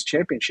World Series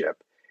championship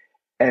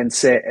and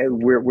say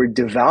we're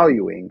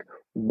devaluing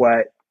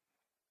what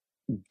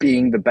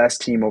being the best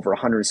team over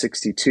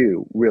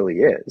 162 really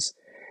is.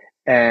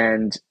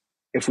 And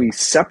if we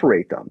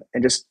separate them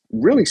and just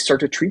really start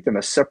to treat them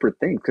as separate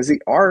things, because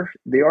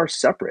they are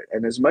separate.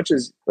 And as much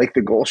as like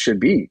the goal should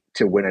be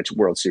to win a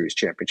World Series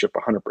championship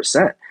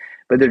 100%,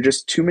 but there are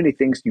just too many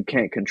things you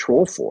can't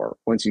control for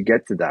once you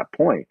get to that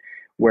point.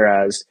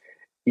 Whereas,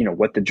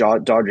 what the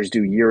Dodgers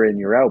do year in,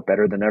 year out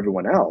better than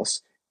everyone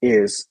else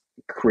is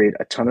create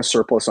a ton of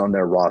surplus on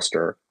their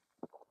roster,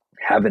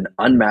 have an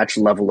unmatched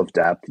level of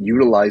depth,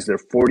 utilize their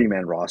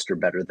 40-man roster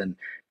better than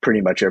pretty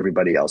much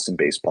everybody else in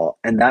baseball.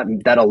 And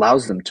that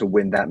allows them to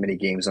win that many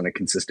games on a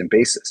consistent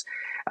basis.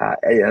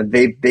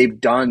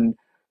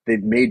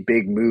 They've made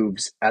big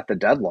moves at the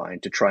deadline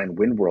to try and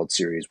win World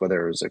Series,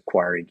 whether it was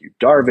acquiring Yu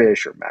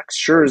Darvish or Max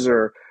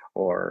Scherzer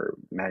or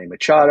Manny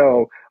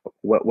Machado,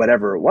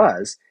 whatever it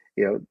was.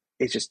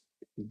 It's just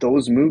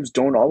those moves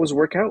don't always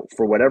work out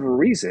for whatever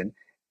reason.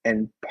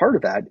 And part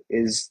of that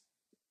is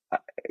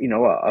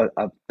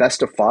a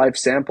best of 5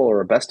 sample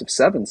or a best of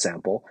 7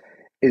 sample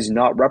is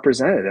not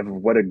representative of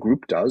what a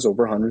group does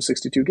over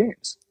 162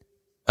 games.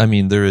 I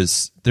mean, there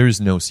is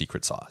no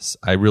secret sauce.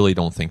 I really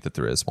don't think that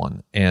there is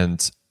one.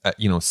 And,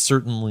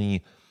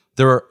 certainly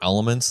there are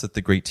elements that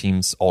the great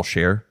teams all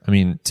share. I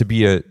mean, to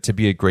be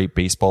a great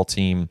baseball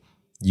team,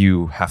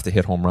 you have to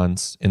hit home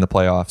runs in the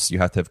playoffs. You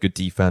have to have good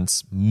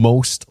defense,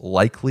 most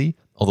likely,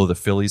 although the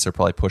Phillies are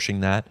probably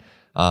pushing that.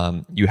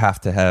 You have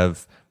to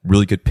have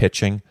really good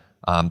pitching,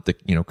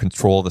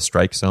 control the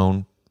strike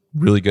zone,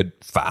 really good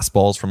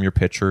fastballs from your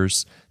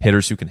pitchers,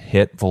 hitters who can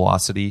hit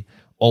velocity.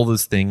 All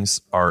those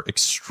things are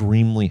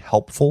extremely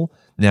helpful.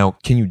 Now,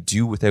 can you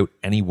do without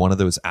any one of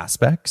those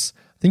aspects?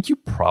 I think you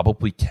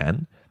probably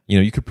can.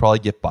 You could probably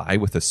get by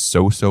with a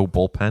so-so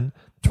bullpen.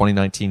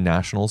 2019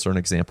 Nationals are an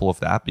example of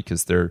that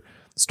because their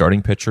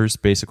starting pitchers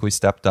basically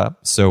stepped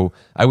up. So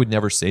I would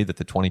never say that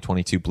the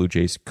 2022 Blue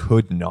Jays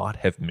could not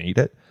have made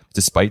it,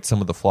 despite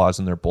some of the flaws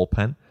in their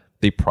bullpen.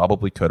 They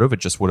probably could have. It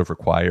just would have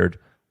required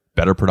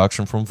better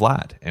production from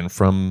Vlad and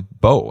from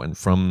Bo and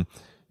from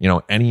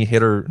any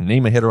hitter,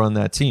 name a hitter on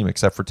that team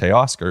except for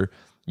Teoscar.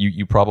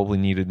 You probably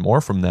needed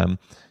more from them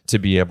to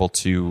be able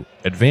to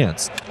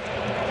advance.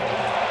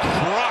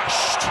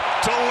 Crushed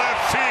to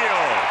left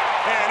field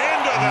and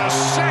into the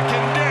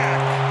second deck.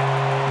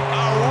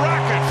 A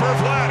rocket for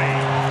Vladdy.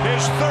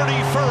 His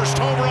 31st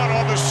home run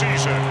on the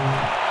season.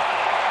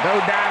 No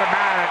doubt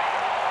about it.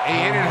 He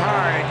hit it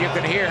hard, and you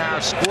can hear how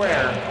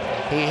square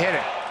he hit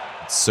it.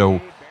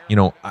 So,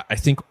 I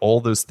think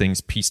all those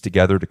things piece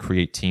together to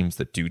create teams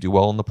that do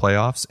well in the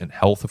playoffs. And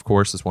health, of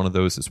course, is one of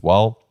those as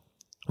well,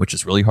 which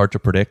is really hard to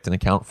predict and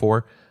account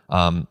for.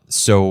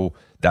 So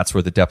that's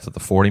where the depth of the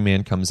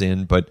 40-man comes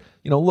in. But,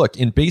 look,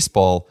 in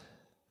baseball,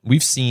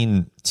 we've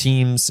seen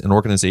teams and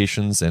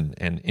organizations and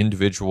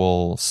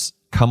individuals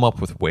come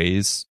up with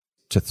ways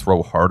to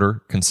throw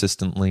harder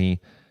consistently,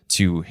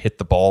 to hit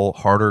the ball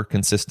harder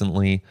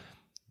consistently.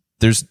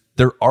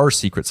 There are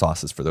secret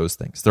sauces for those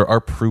things. There are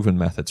proven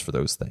methods for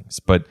those things.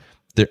 But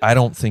I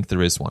don't think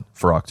there is one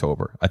for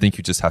October. I think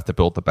you just have to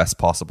build the best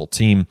possible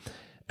team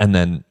and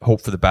then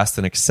hope for the best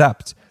and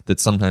accept that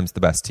sometimes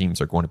the best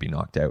teams are going to be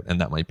knocked out. And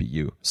that might be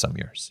you some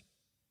years.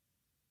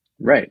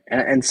 Right.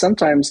 And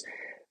sometimes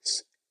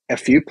a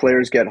few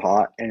players get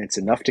hot and it's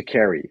enough to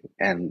carry.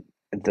 And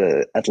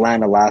the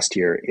Atlanta last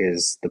year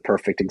is the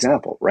perfect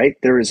example, right?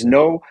 There is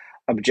no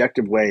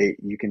objective way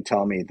you can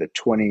tell me the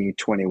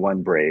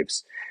 2021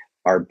 Braves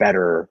are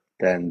better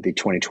than the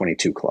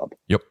 2022 club.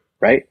 Yep.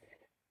 Right.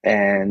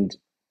 And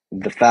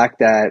the fact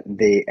that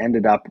they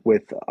ended up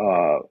with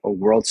a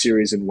World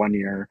Series in 1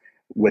 year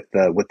with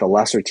the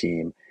lesser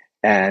team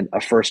and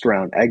a first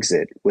round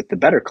exit with the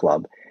better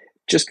club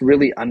just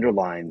really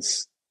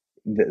underlines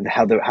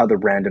how the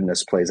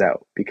randomness plays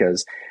out,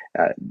 because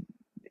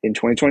in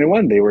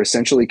 2021 they were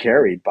essentially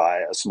carried by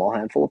a small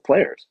handful of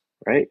players,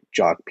 right?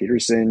 Jock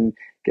Peterson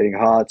getting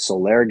hot,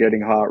 Soler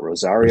getting hot,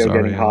 Rosario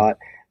getting hot,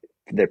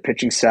 their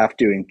pitching staff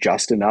doing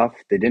just enough.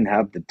 They didn't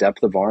have the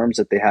depth of arms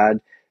that they had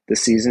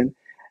this season.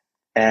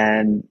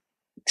 And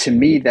to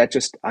me, that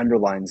just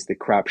underlines the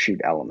crapshoot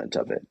element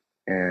of it.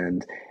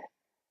 And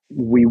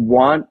we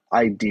want,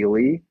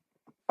 ideally,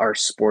 our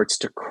sports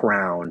to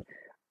crown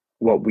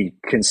what we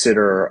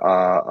consider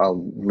a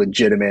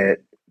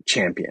legitimate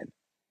champion,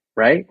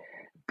 right?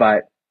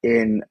 But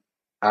in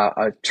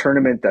a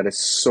tournament that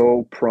is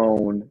so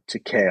prone to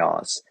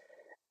chaos,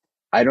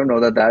 I don't know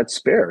that that's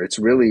fair. It's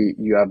really,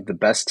 you have the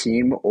best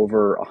team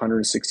over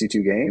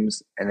 162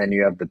 games, and then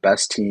you have the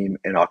best team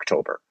in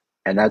October.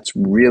 And that's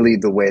really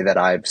the way that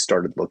I've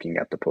started looking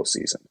at the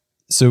postseason.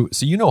 So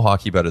you know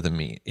hockey better than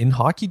me. In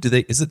hockey,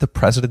 is it the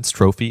President's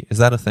Trophy? Is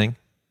that a thing?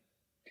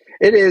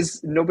 It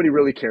is. Nobody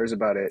really cares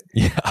about it.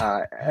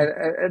 Yeah.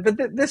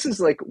 But this is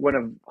like one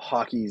of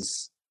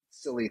hockey's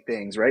silly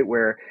things, right?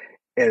 Where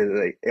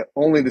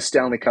only the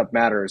Stanley Cup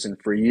matters. And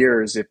for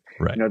years, if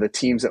the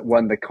teams that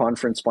won the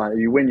conference final,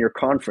 you win your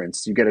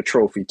conference, you get a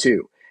trophy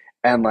too.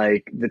 And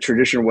like the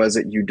tradition was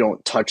that you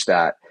don't touch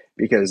that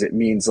because it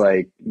means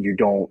like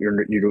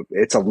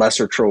it's a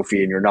lesser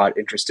trophy and you're not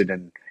interested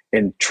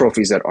in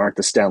trophies that aren't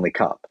the Stanley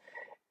Cup.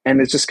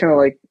 And it's just kind of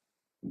like,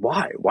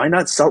 why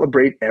not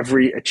celebrate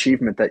every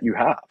achievement that you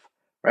have,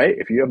 right?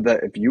 If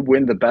you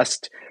win the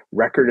best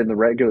record in the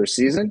regular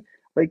season,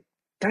 like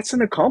that's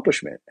an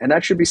accomplishment and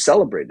that should be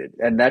celebrated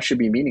and that should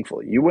be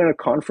meaningful. You win a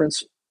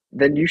conference,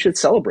 then you should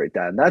celebrate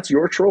that. And that's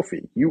your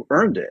trophy. You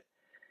earned it.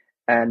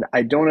 And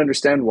I don't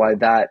understand why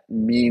that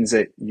means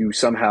that you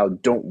somehow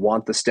don't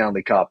want the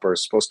Stanley Cup or are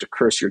supposed to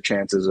curse your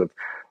chances of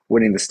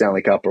winning the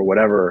Stanley Cup or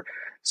whatever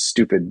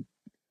stupid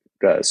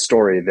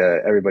story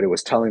that everybody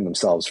was telling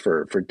themselves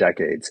for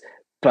decades.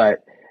 But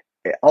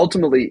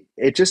ultimately,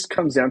 it just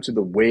comes down to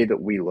the way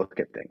that we look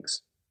at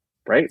things,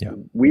 right? Yeah.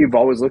 We've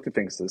always looked at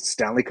things. The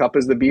Stanley Cup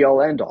is the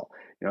be-all, end-all.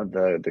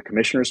 The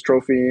Commissioner's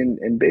Trophy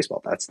in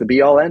baseball, that's the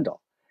be-all,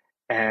 end-all.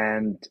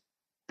 And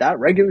that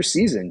regular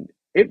season,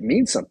 it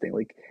means something.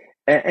 Like,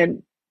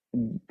 and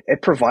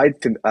it provides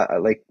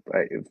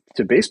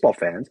to baseball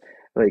fans,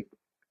 like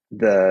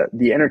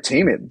the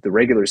entertainment the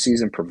regular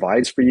season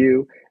provides for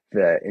you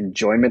the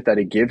enjoyment that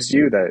it gives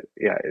you,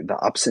 the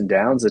ups and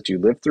downs that you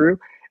live through,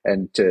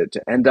 and to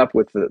end up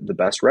with the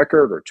best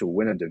record, or to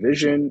win a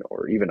division,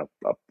 or even a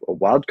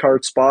wild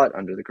card spot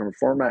under the current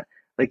format,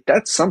 like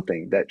that's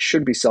something that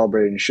should be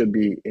celebrated and should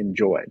be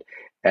enjoyed.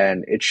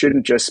 And it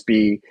shouldn't just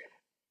be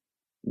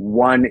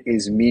one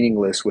is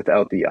meaningless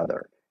without the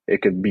other.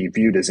 It could be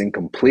viewed as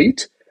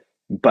incomplete,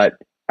 but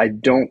I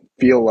don't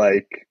feel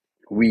like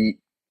we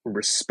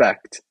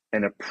respect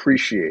and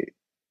appreciate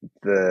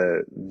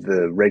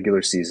the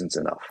regular seasons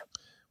enough.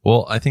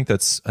 Well, I think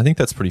that's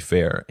pretty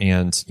fair.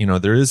 And, you know,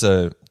 there's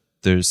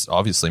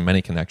obviously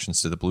many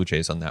connections to the Blue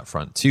Jays on that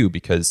front too,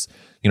 because,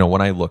 you know,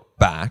 when I look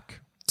back,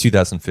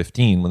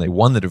 2015, when they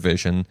won the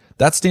division,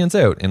 that stands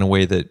out in a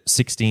way that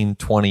 16,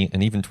 20,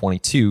 and even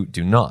 22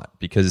 do not,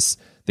 because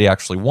they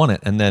actually won it.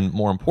 And then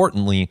more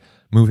importantly,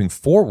 moving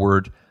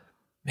forward,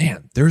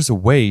 man, there's a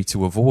way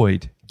to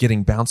avoid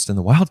getting bounced in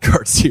the wild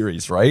card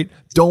series, right?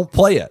 Don't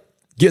play it.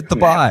 Get the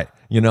bye,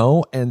 you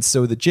know? And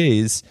so the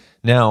Jays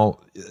now,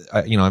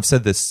 you know, I've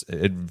said this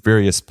at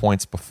various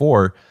points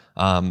before,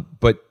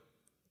 but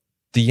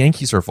the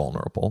Yankees are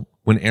vulnerable.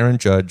 When Aaron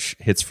Judge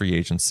hits free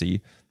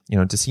agency, you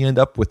know, does he end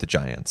up with the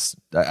Giants?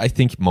 I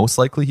think most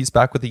likely he's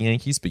back with the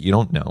Yankees, but you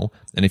don't know.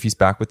 And if he's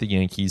back with the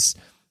Yankees,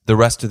 the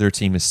rest of their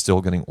team is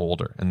still getting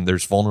older, and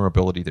there's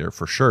vulnerability there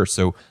for sure.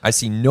 So I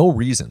see no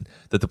reason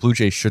that the Blue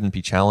Jays shouldn't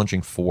be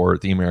challenging for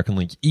the American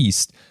League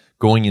East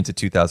going into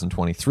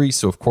 2023.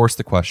 So of course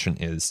the question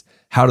is,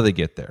 how do they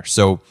get there?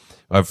 So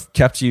I've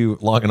kept you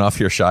long enough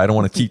here, Shai. I don't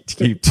want to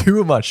keep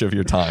too much of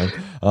your time,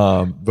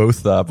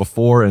 both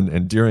before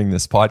and during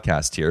this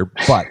podcast here.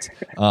 But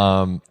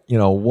you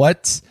know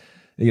what?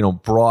 You know,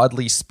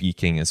 broadly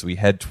speaking, as we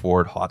head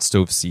toward hot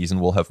stove season,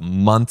 we'll have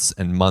months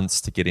and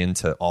months to get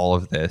into all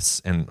of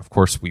this. And of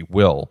course we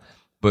will.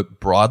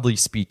 But broadly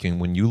speaking,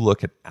 when you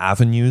look at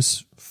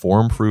avenues for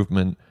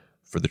improvement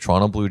for the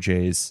Toronto Blue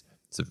Jays,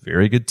 it's a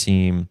very good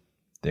team.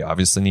 They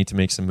obviously need to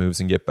make some moves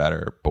and get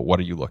better. But what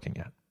are you looking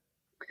at?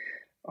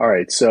 All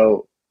right.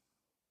 So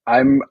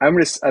I'm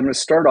gonna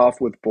start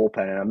off with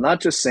bullpen. And I'm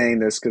not just saying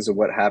this because of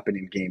what happened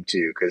in game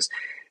 2, because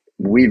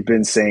we've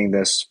been saying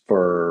this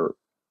for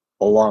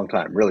a long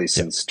time, really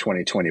since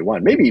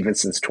 2021, maybe even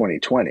since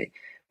 2020,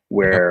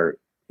 where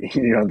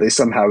you know they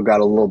somehow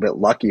got a little bit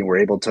lucky and were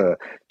able to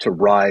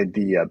ride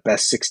the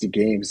best 60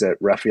 games that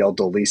Rafael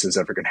Dolis is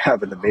ever going to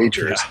have in the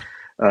majors,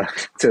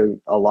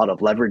 to a lot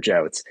of leverage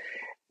outs.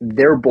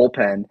 Their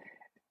bullpen,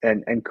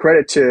 and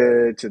credit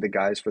to the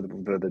guys for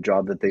the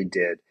job that they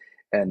did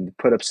and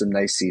put up some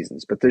nice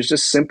seasons, but there's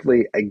just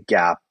simply a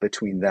gap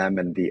between them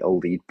and the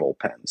elite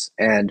bullpens,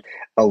 and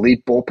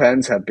elite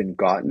bullpens have been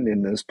gotten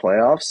in those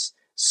playoffs.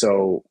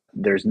 So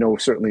there's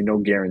certainly no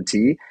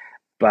guarantee,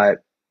 but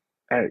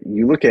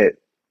you look at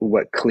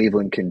what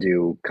Cleveland can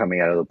do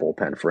coming out of the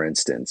bullpen, for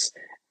instance,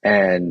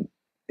 and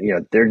you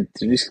know they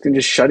can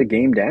just shut a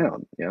game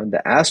down. You know,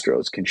 the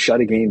Astros can shut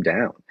a game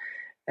down,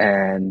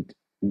 and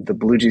the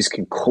Blue Jays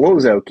can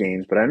close out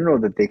games, but I don't know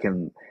that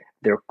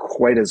they're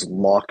quite as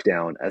locked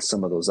down as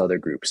some of those other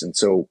groups. And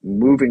so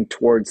moving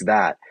towards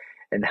that,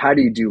 and how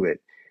do you do it?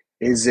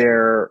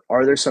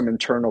 Are there some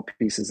internal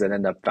pieces that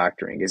end up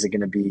factoring? Is it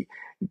going to be,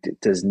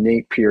 does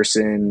Nate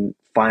Pearson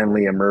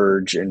finally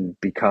emerge and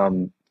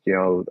become, you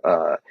know,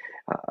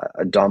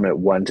 a dominant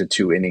 1 to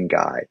 2 inning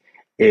guy?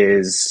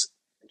 Is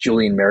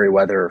Julian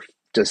Merryweather,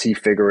 does he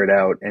figure it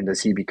out and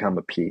does he become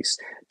a piece?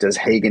 Does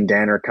Hagen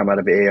Danner come out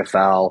of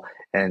AFL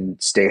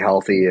and stay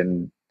healthy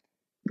and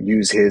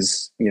use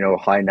his, you know,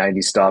 high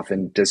 90 stuff,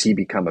 and does he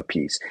become a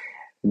piece?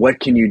 What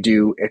can you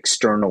do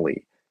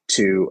externally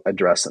to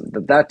address them?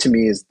 That to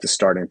me is the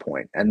starting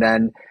point. And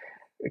then,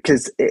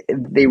 because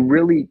they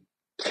really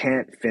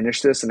can't finish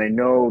this, and I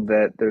know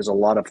that there's a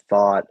lot of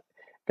thought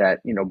that,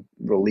 you know,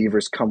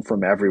 relievers come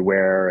from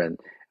everywhere, and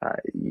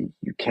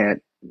you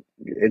can't,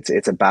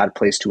 it's a bad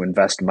place to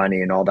invest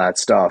money and all that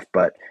stuff,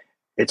 but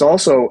it's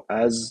also,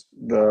 as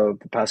the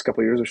past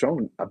couple of years have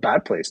shown, a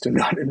bad place to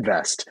not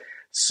invest.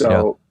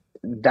 So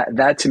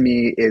that to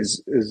me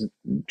is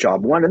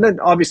job one. And then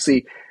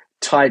obviously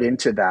tied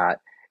into that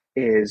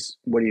is,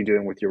 what are you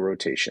doing with your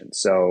rotation?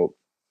 So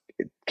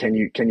can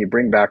you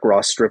bring back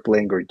Ross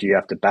Stripling, or do you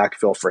have to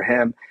backfill for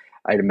him?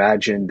 I'd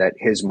imagine that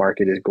his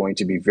market is going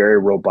to be very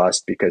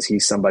robust, because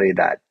he's somebody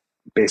that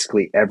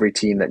basically every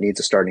team that needs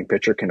a starting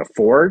pitcher can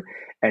afford,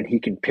 and he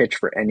can pitch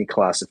for any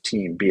class of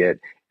team, be it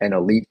an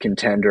elite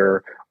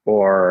contender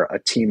or a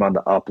team on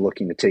the up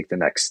looking to take the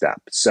next step.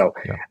 So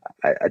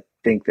I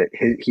think that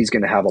he's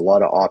going to have a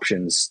lot of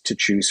options to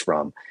choose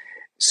from.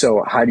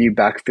 So how do you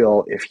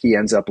backfill if he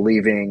ends up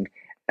leaving?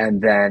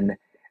 And then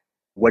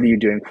what are you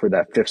doing for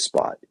that 5th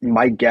spot?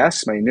 My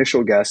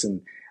initial guess,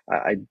 and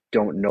I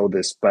don't know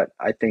this, but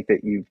I think that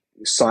you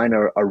sign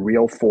a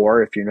real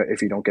 4 if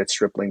you don't get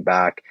Stripling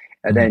back,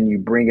 and then you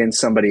bring in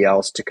somebody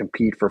else to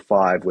compete for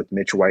 5 with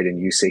Mitch White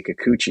and Yusei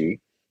Kikuchi.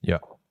 Yeah.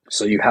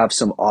 So you have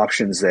some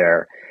options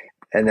there,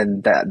 and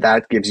then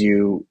that gives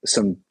you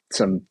some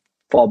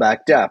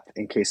fallback depth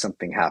in case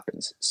something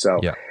happens. So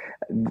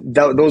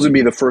those would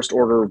be the first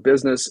order of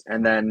business,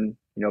 and then,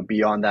 you know,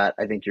 beyond that,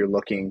 I think you're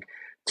looking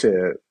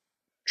to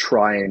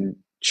try and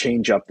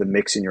change up the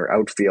mix in your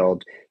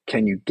outfield?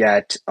 Can you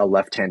get a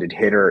left-handed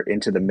hitter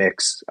into the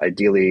mix,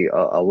 ideally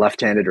a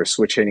left-handed or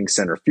switch-hitting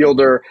center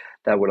fielder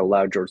that would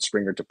allow George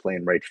Springer to play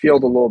in right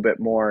field a little bit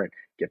more and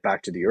get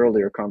back to the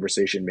earlier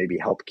conversation, maybe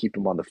help keep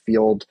him on the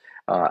field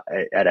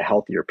at a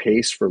healthier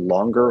pace for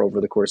longer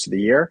over the course of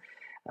the year?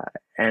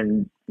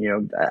 And,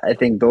 I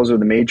think those are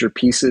the major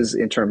pieces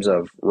in terms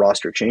of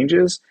roster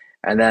changes.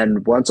 And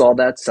then once all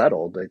that's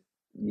settled,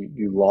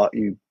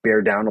 you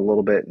bear down a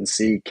little bit and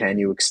see, can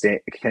you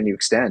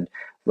extend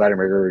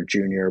Vladimir Guerrero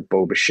Jr.,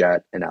 Bo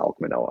Bichette, and Alek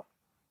Manoah?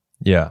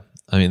 Yeah.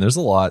 I mean, there's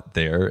a lot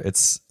there.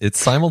 It's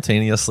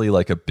simultaneously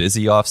like a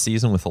busy off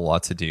season with a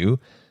lot to do,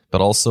 but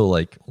also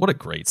like what a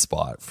great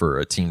spot for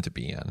a team to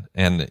be in.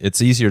 And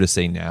it's easier to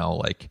say now,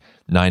 like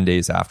 9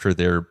 days after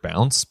their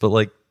bounce, but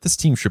like this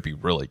team should be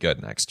really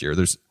good next year.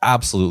 There's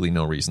absolutely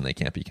no reason they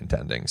can't be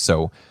contending.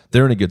 So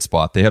they're in a good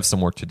spot. They have some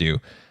work to do.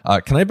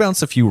 Can I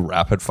bounce a few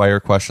rapid fire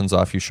questions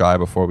off you, Shai,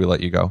 before we let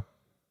you go?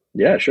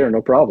 Yeah, sure.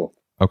 No problem.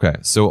 Okay.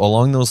 So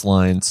along those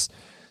lines,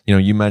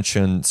 you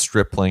mentioned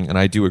Stripling, and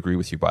I do agree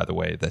with you, by the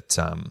way, that,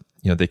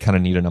 they kind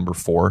of need a number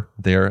 4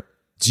 there.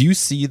 Do you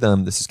see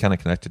them, this is kind of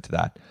connected to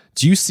that,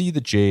 do you see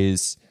the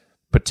Jays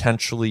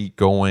potentially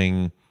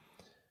going,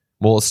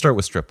 well, let's start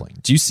with Stripling.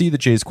 Do you see the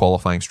Jays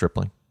qualifying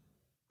Stripling?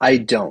 I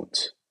don't.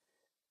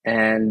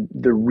 And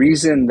the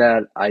reason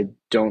that I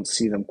don't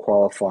see them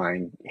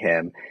qualifying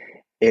him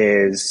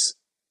is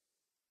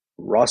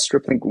Ross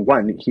Stripling,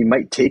 one, he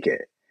might take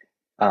it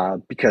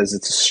because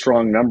it's a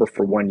strong number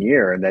for 1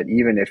 year, and that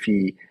even if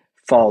he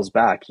falls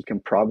back, he can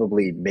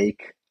probably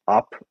make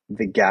up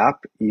the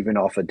gap even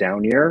off a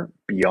down year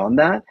beyond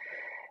that.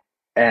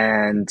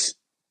 And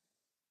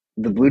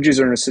the Blue Jays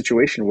are in a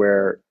situation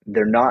where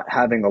they're not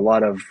having a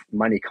lot of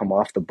money come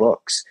off the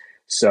books.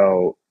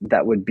 So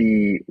that would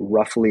be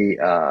roughly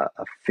a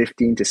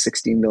 $15 to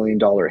 $16 million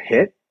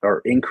hit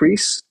or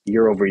increase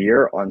year over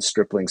year on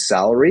Stripling's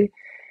salary.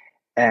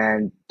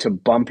 And to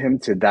bump him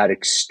to that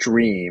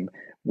extreme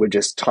would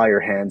just tie your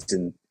hands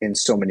in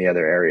so many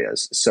other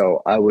areas.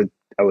 So I would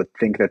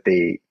think that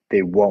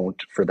they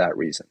won't for that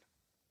reason.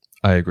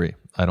 I agree.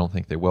 I don't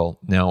think they will.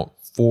 Now,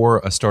 for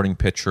a starting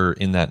pitcher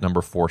in that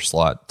number 4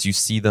 slot, do you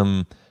see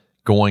them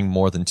going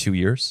more than 2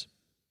 years?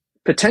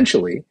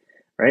 Potentially,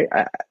 right?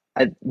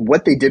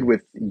 What they did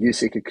with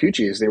Yusei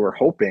Kikuchi is they were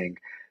hoping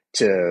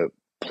to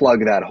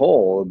plug that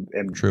hole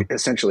and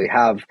essentially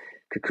have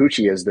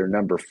Kikuchi as their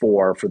number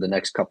 4 for the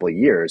next couple of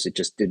years. It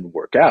just didn't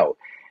work out.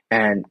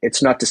 And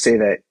it's not to say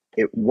that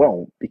it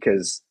won't,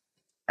 because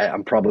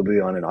I'm probably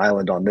on an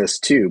island on this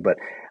too, but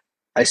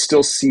I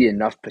still see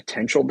enough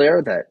potential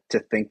there that to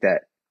think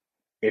that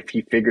if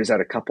he figures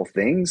out a couple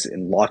things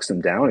and locks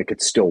them down, it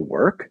could still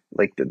work.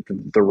 Like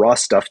the raw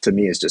stuff to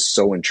me is just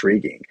so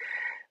intriguing.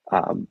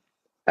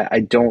 I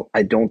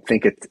don't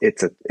think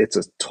it's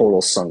a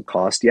total sunk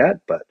cost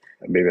yet, but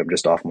maybe I'm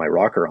just off my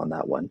rocker on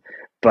that one.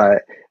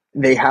 But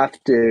they have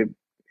to,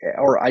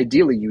 or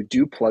ideally you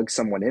do plug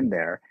someone in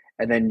there,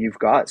 and then you've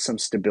got some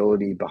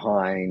stability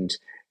behind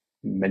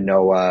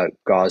Manoah,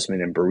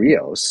 Gausman, and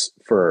Barrios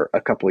for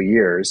a couple of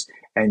years,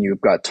 and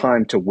you've got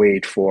time to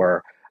wait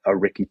for a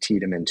Ricky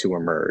Tiedemann to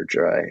emerge,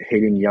 or a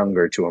Hayden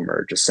Younger to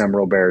emerge, a Sem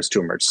Roberts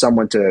to emerge,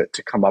 someone to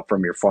come up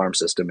from your farm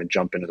system and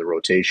jump into the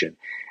rotation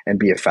and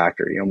be a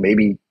factor.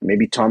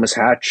 Maybe Thomas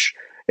Hatch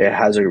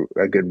has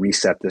a good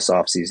reset this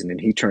offseason and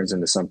he turns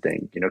into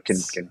something.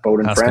 Can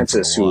Bowden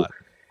Francis, who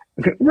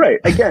right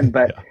again,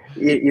 but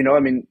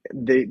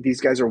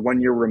these guys are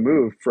 1 year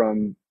removed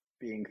from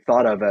being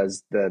thought of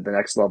as the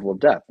next level of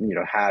depth.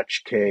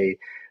 Hatch, Kay,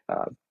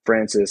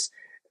 Francis.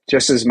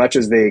 Just as much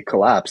as they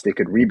collapse, they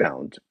could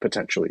rebound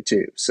potentially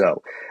too.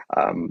 So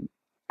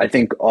I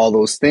think all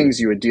those things,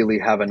 you ideally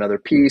have another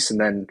piece, and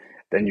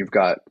then you've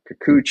got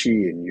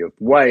Kikuchi and you have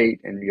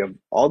White and you have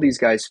all these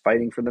guys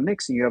fighting for the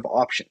mix, and you have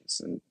options.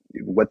 And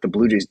what the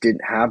Blue Jays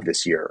didn't have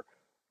this year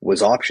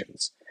was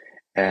options.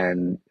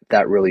 And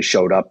that really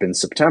showed up in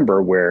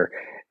September, where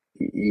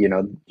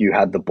you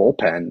had the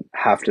bullpen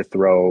have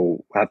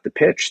to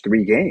pitch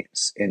 3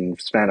 games in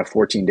the span of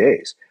 14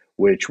 days.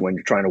 Which, when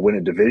you're trying to win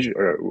a division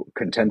or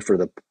contend for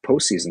the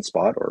postseason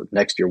spot, or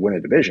next year win a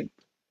division,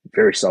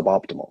 very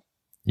suboptimal.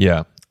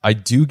 Yeah, I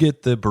do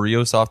get the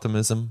Barrios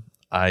optimism.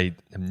 I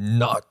am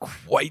not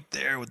quite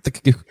there with the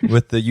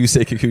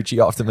Yusei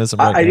Kikuchi optimism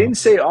right now. I didn't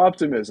say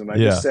optimism. I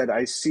just said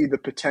I see the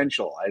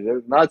potential.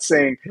 I'm not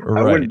saying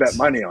I wouldn't bet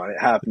money on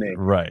it happening.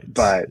 Right.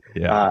 But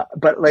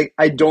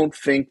I don't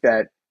think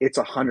that it's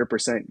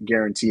 100%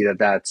 guarantee that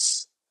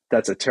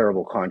that's a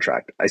terrible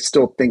contract. I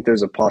still think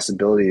there's a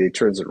possibility he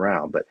turns it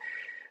around, but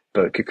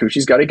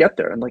Kikuchi's got to get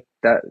there. And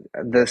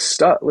the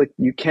stuff,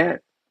 you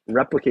can't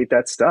replicate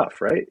that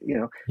stuff, right?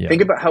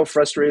 Think about how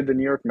frustrated the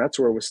New York Mets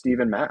were with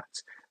Steven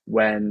Matz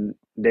when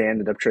they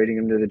ended up trading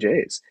him to the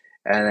Jays.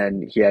 And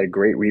then he had a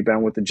great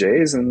rebound with the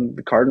Jays, and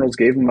the Cardinals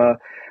gave him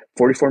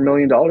 $44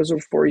 million over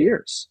 4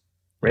 years,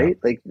 right?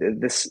 Yeah.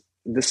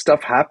 This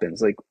stuff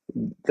happens.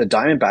 The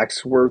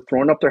Diamondbacks were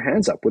throwing up their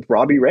hands up with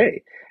Robbie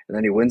Ray, and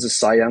then he wins a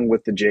Cy Young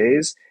with the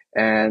Jays,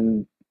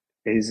 and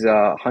He's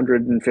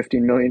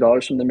 $115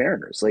 million from the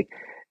Mariners. Like,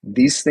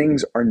 these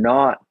things are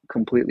not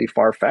completely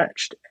far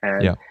fetched,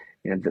 and Yeah.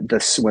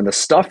 when the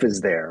stuff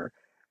is there,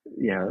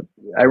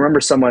 I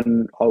remember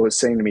someone always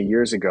saying to me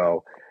years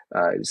ago,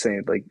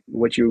 saying like,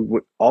 what you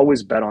would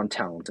always bet on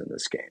talent in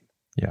this game,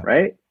 Yeah.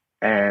 right?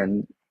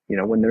 And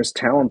when there's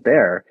talent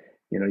there,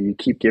 you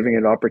keep giving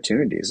it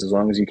opportunities as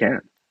long as you can.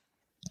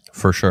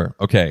 For sure.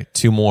 Okay,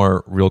 two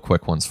more real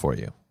quick ones for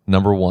you.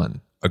 Number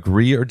one,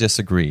 agree or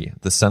disagree,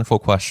 the central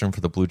question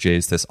for the Blue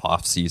Jays this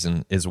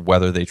offseason is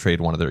whether they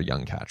trade one of their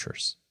young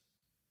catchers.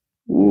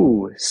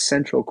 Ooh,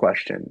 central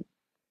question.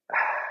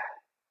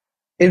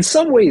 In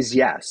some ways,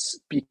 yes,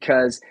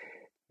 because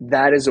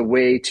that is a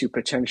way to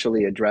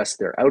potentially address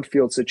their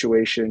outfield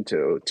situation,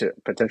 to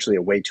potentially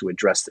a way to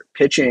address their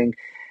pitching.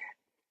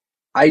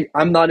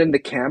 I'm not in the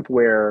camp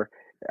where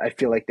I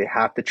feel like they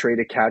have to trade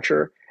a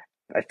catcher.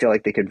 I feel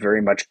like they could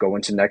very much go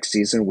into next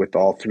season with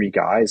all three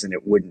guys and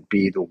it wouldn't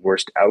be the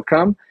worst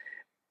outcome.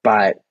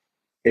 But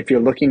if you're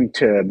looking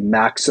to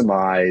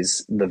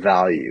maximize the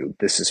value,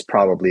 this is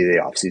probably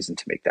the offseason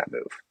to make that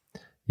move.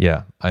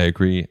 Yeah, I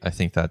agree. I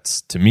think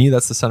that's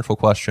the central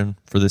question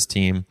for this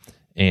team,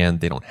 and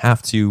they don't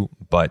have to,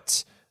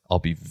 but I'll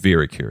be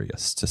very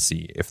curious to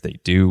see if they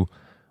do.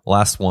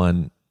 Last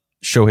one,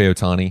 Shohei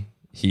Ohtani.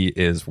 He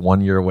is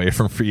 1 year away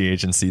from free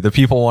agency. The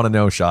people want to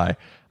know, Shai.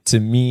 To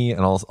me,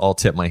 and I'll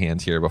tip my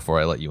hand here before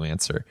I let you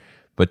answer,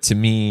 but to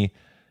me,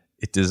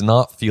 it does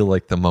not feel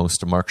like the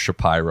most Mark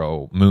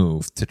Shapiro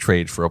move to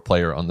trade for a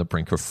player on the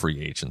brink of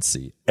free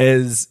agency.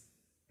 As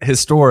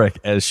historic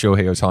as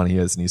Shohei Ohtani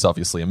is, and he's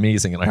obviously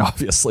amazing, and I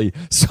obviously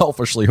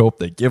selfishly hope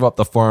they give up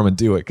the farm and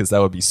do it because that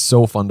would be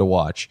so fun to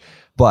watch.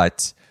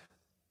 But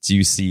do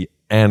you see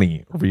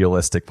any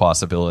realistic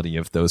possibility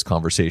of those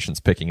conversations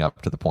picking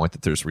up to the point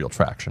that there's real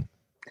traction?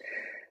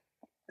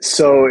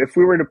 So if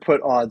we were to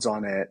put odds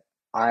on it,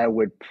 I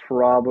would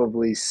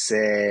probably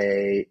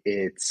say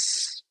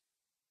it's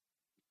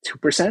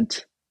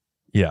 2%.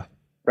 Yeah.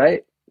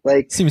 Right?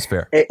 Like, seems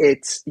fair.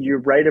 You're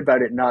right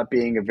about it not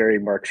being a very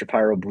Mark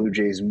Shapiro Blue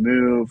Jays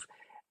move.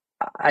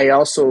 I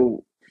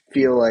also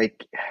feel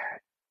like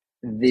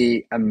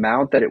the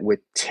amount that it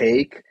would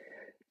take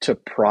to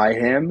pry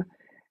him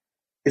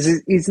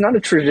he's not a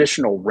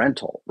traditional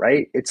rental,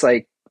 right? It's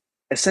like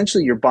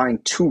essentially you're buying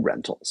two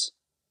rentals.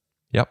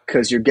 Yep.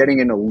 Because you're getting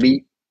an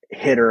elite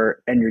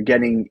hitter and you're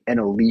getting an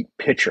elite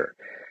pitcher.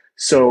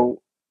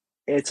 So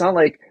it's not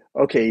like,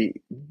 okay,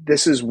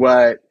 this is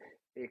what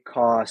it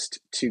cost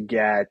to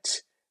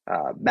get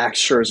Max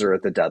Scherzer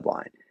at the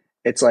deadline.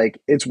 It's like,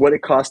 it's what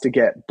it cost to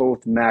get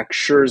both Max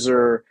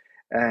Scherzer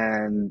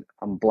and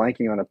I'm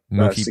blanking on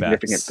a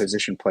significant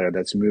position player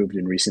that's moved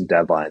in recent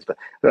deadlines,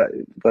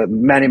 but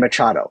Manny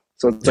Machado.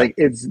 So it's like,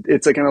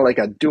 it's like kind of like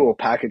a dual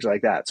package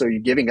like that. So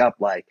you're giving up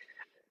like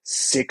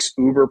 6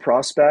 Uber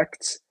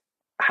prospects.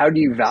 How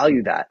do you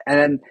value that?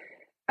 And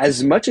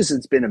as much as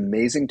it's been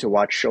amazing to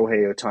watch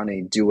Shohei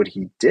Ohtani do what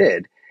he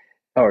did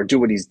or do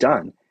what he's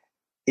done,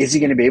 is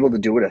he going to be able to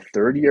do it a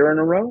third year in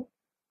a row?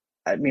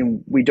 I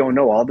mean, we don't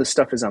know. All this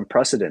stuff is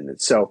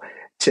unprecedented. So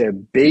to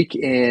bake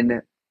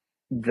in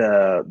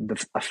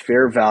a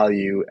fair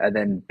value and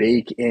then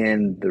bake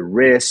in the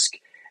risk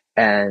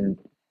and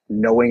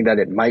knowing that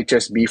it might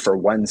just be for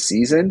one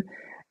season,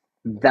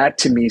 that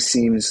to me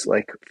seems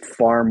like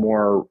far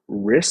more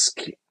risk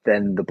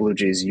than the Blue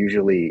Jays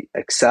usually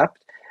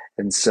accept.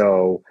 And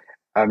so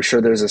I'm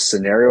sure there's a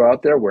scenario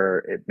out there where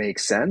it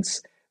makes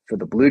sense for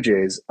the Blue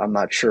Jays. I'm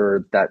not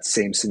sure that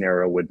same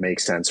scenario would make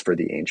sense for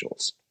the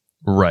Angels.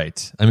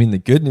 Right. I mean, the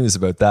good news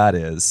about that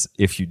is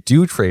if you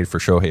do trade for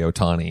Shohei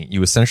Ohtani,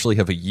 you essentially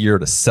have a year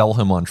to sell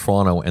him on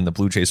Toronto and the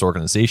Blue Jays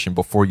organization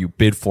before you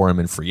bid for him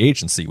in free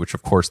agency, which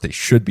of course they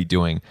should be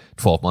doing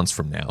 12 months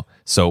from now.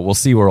 So we'll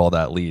see where all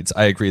that leads.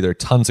 I agree. There are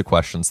tons of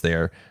questions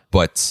there,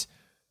 but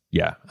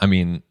yeah, I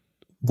mean,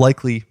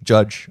 likely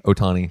Judge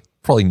Ohtani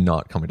probably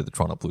not coming to the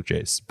Toronto Blue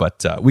Jays,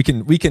 but we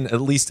can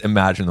at least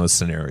imagine those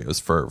scenarios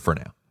for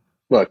now.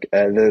 Look,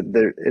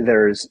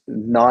 there's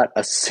not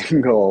a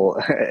single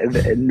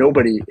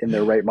nobody in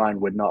their right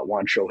mind would not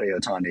want Shohei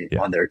Ohtani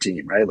on their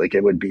team, right? Like,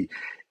 it would be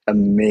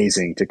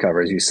amazing to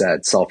cover, as you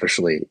said.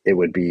 Selfishly, it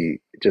would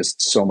be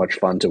just so much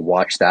fun to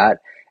watch that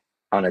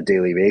on a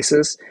daily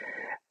basis.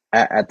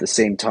 At the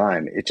same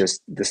time,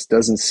 this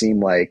doesn't seem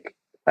like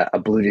a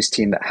Blue Jays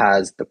team that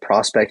has the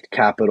prospect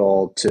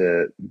capital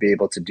to be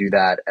able to do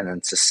that and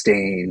then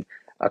sustain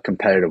a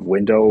competitive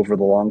window over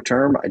the long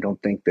term. I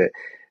don't think that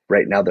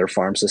right now their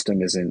farm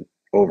system isn't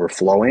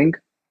overflowing,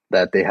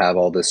 that they have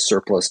all this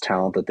surplus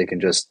talent that they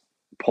can just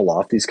pull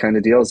off these kind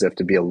of deals. They have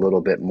to be a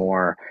little bit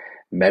more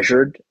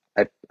measured,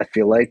 I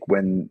feel like,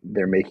 when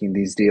they're making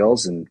these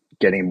deals and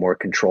getting more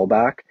control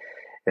back.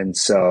 And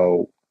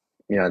so,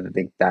 I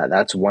think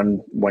that's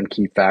one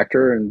key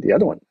factor. And the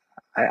other one,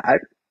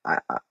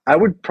 I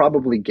would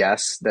probably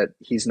guess that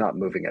he's not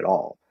moving at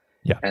all.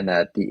 Yeah. And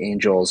that the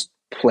Angels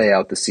play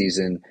out the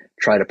season,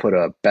 try to put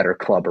a better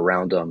club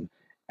around him,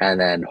 and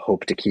then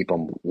hope to keep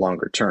them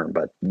longer term.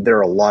 But there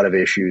are a lot of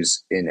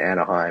issues in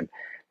Anaheim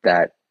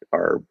that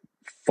are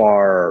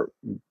far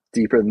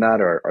deeper than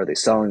that? Or are they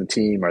selling the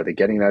team? Are they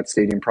getting that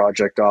stadium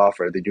project off?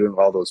 Are they doing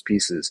all those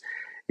pieces?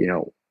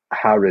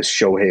 How does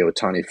Shohei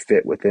Ohtani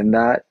fit within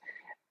that?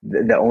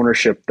 The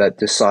ownership that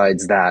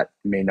decides that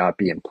may not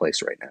be in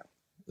place right now.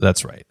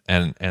 That's right.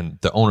 And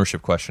the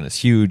ownership question is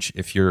huge.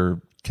 If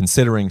you're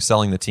considering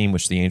selling the team,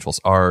 which the Angels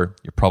are,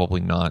 you're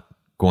probably not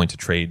going to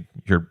trade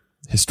your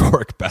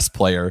historic best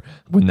player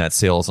when that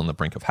sale is on the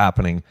brink of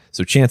happening.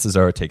 So chances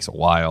are it takes a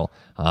while.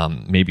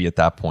 Maybe at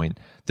that point,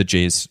 the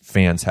Jays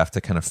fans have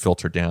to kind of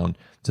filter down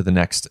to the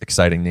next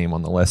exciting name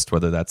on the list,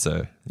 whether that's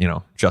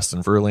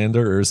Justin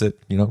Verlander or is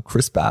it,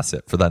 Chris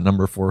Bassett for that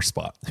number 4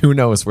 spot. Who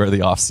knows where the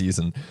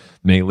offseason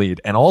may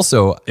lead. And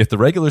also, if the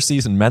regular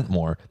season meant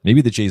more,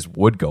 maybe the Jays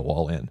would go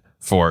all in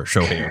for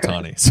Shohei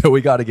Ohtani. So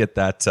we got to get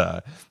that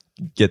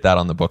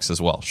on the books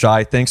as well.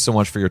 Shai, thanks so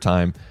much for your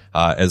time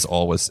as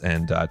always,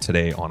 and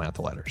today on At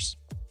the Letters.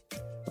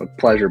 A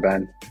pleasure,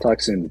 Ben. Talk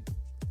soon.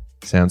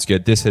 Sounds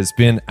good. This has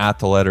been At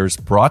the Letters,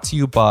 brought to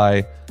you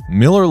by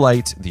Miller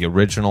Lite, the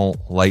original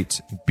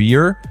light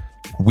beer.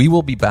 We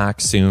will be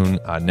back soon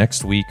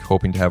next week,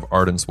 hoping to have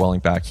Arden Swelling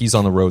back. He's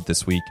on the road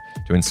this week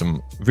doing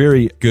some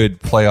very good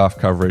playoff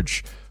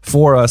coverage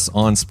for us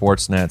on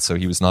Sportsnet, so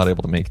he was not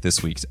able to make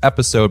this week's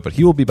episode, but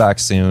he will be back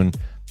soon.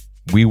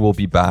 We will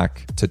be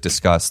back to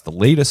discuss the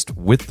latest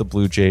with the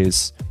Blue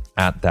Jays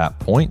at that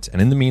point.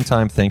 And in the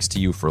meantime, thanks to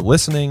you for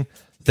listening.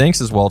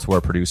 Thanks as well to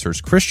our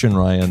producers, Christian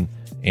Ryan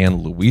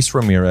and Luis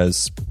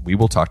Ramirez. We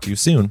will talk to you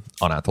soon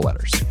on At the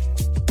Letters.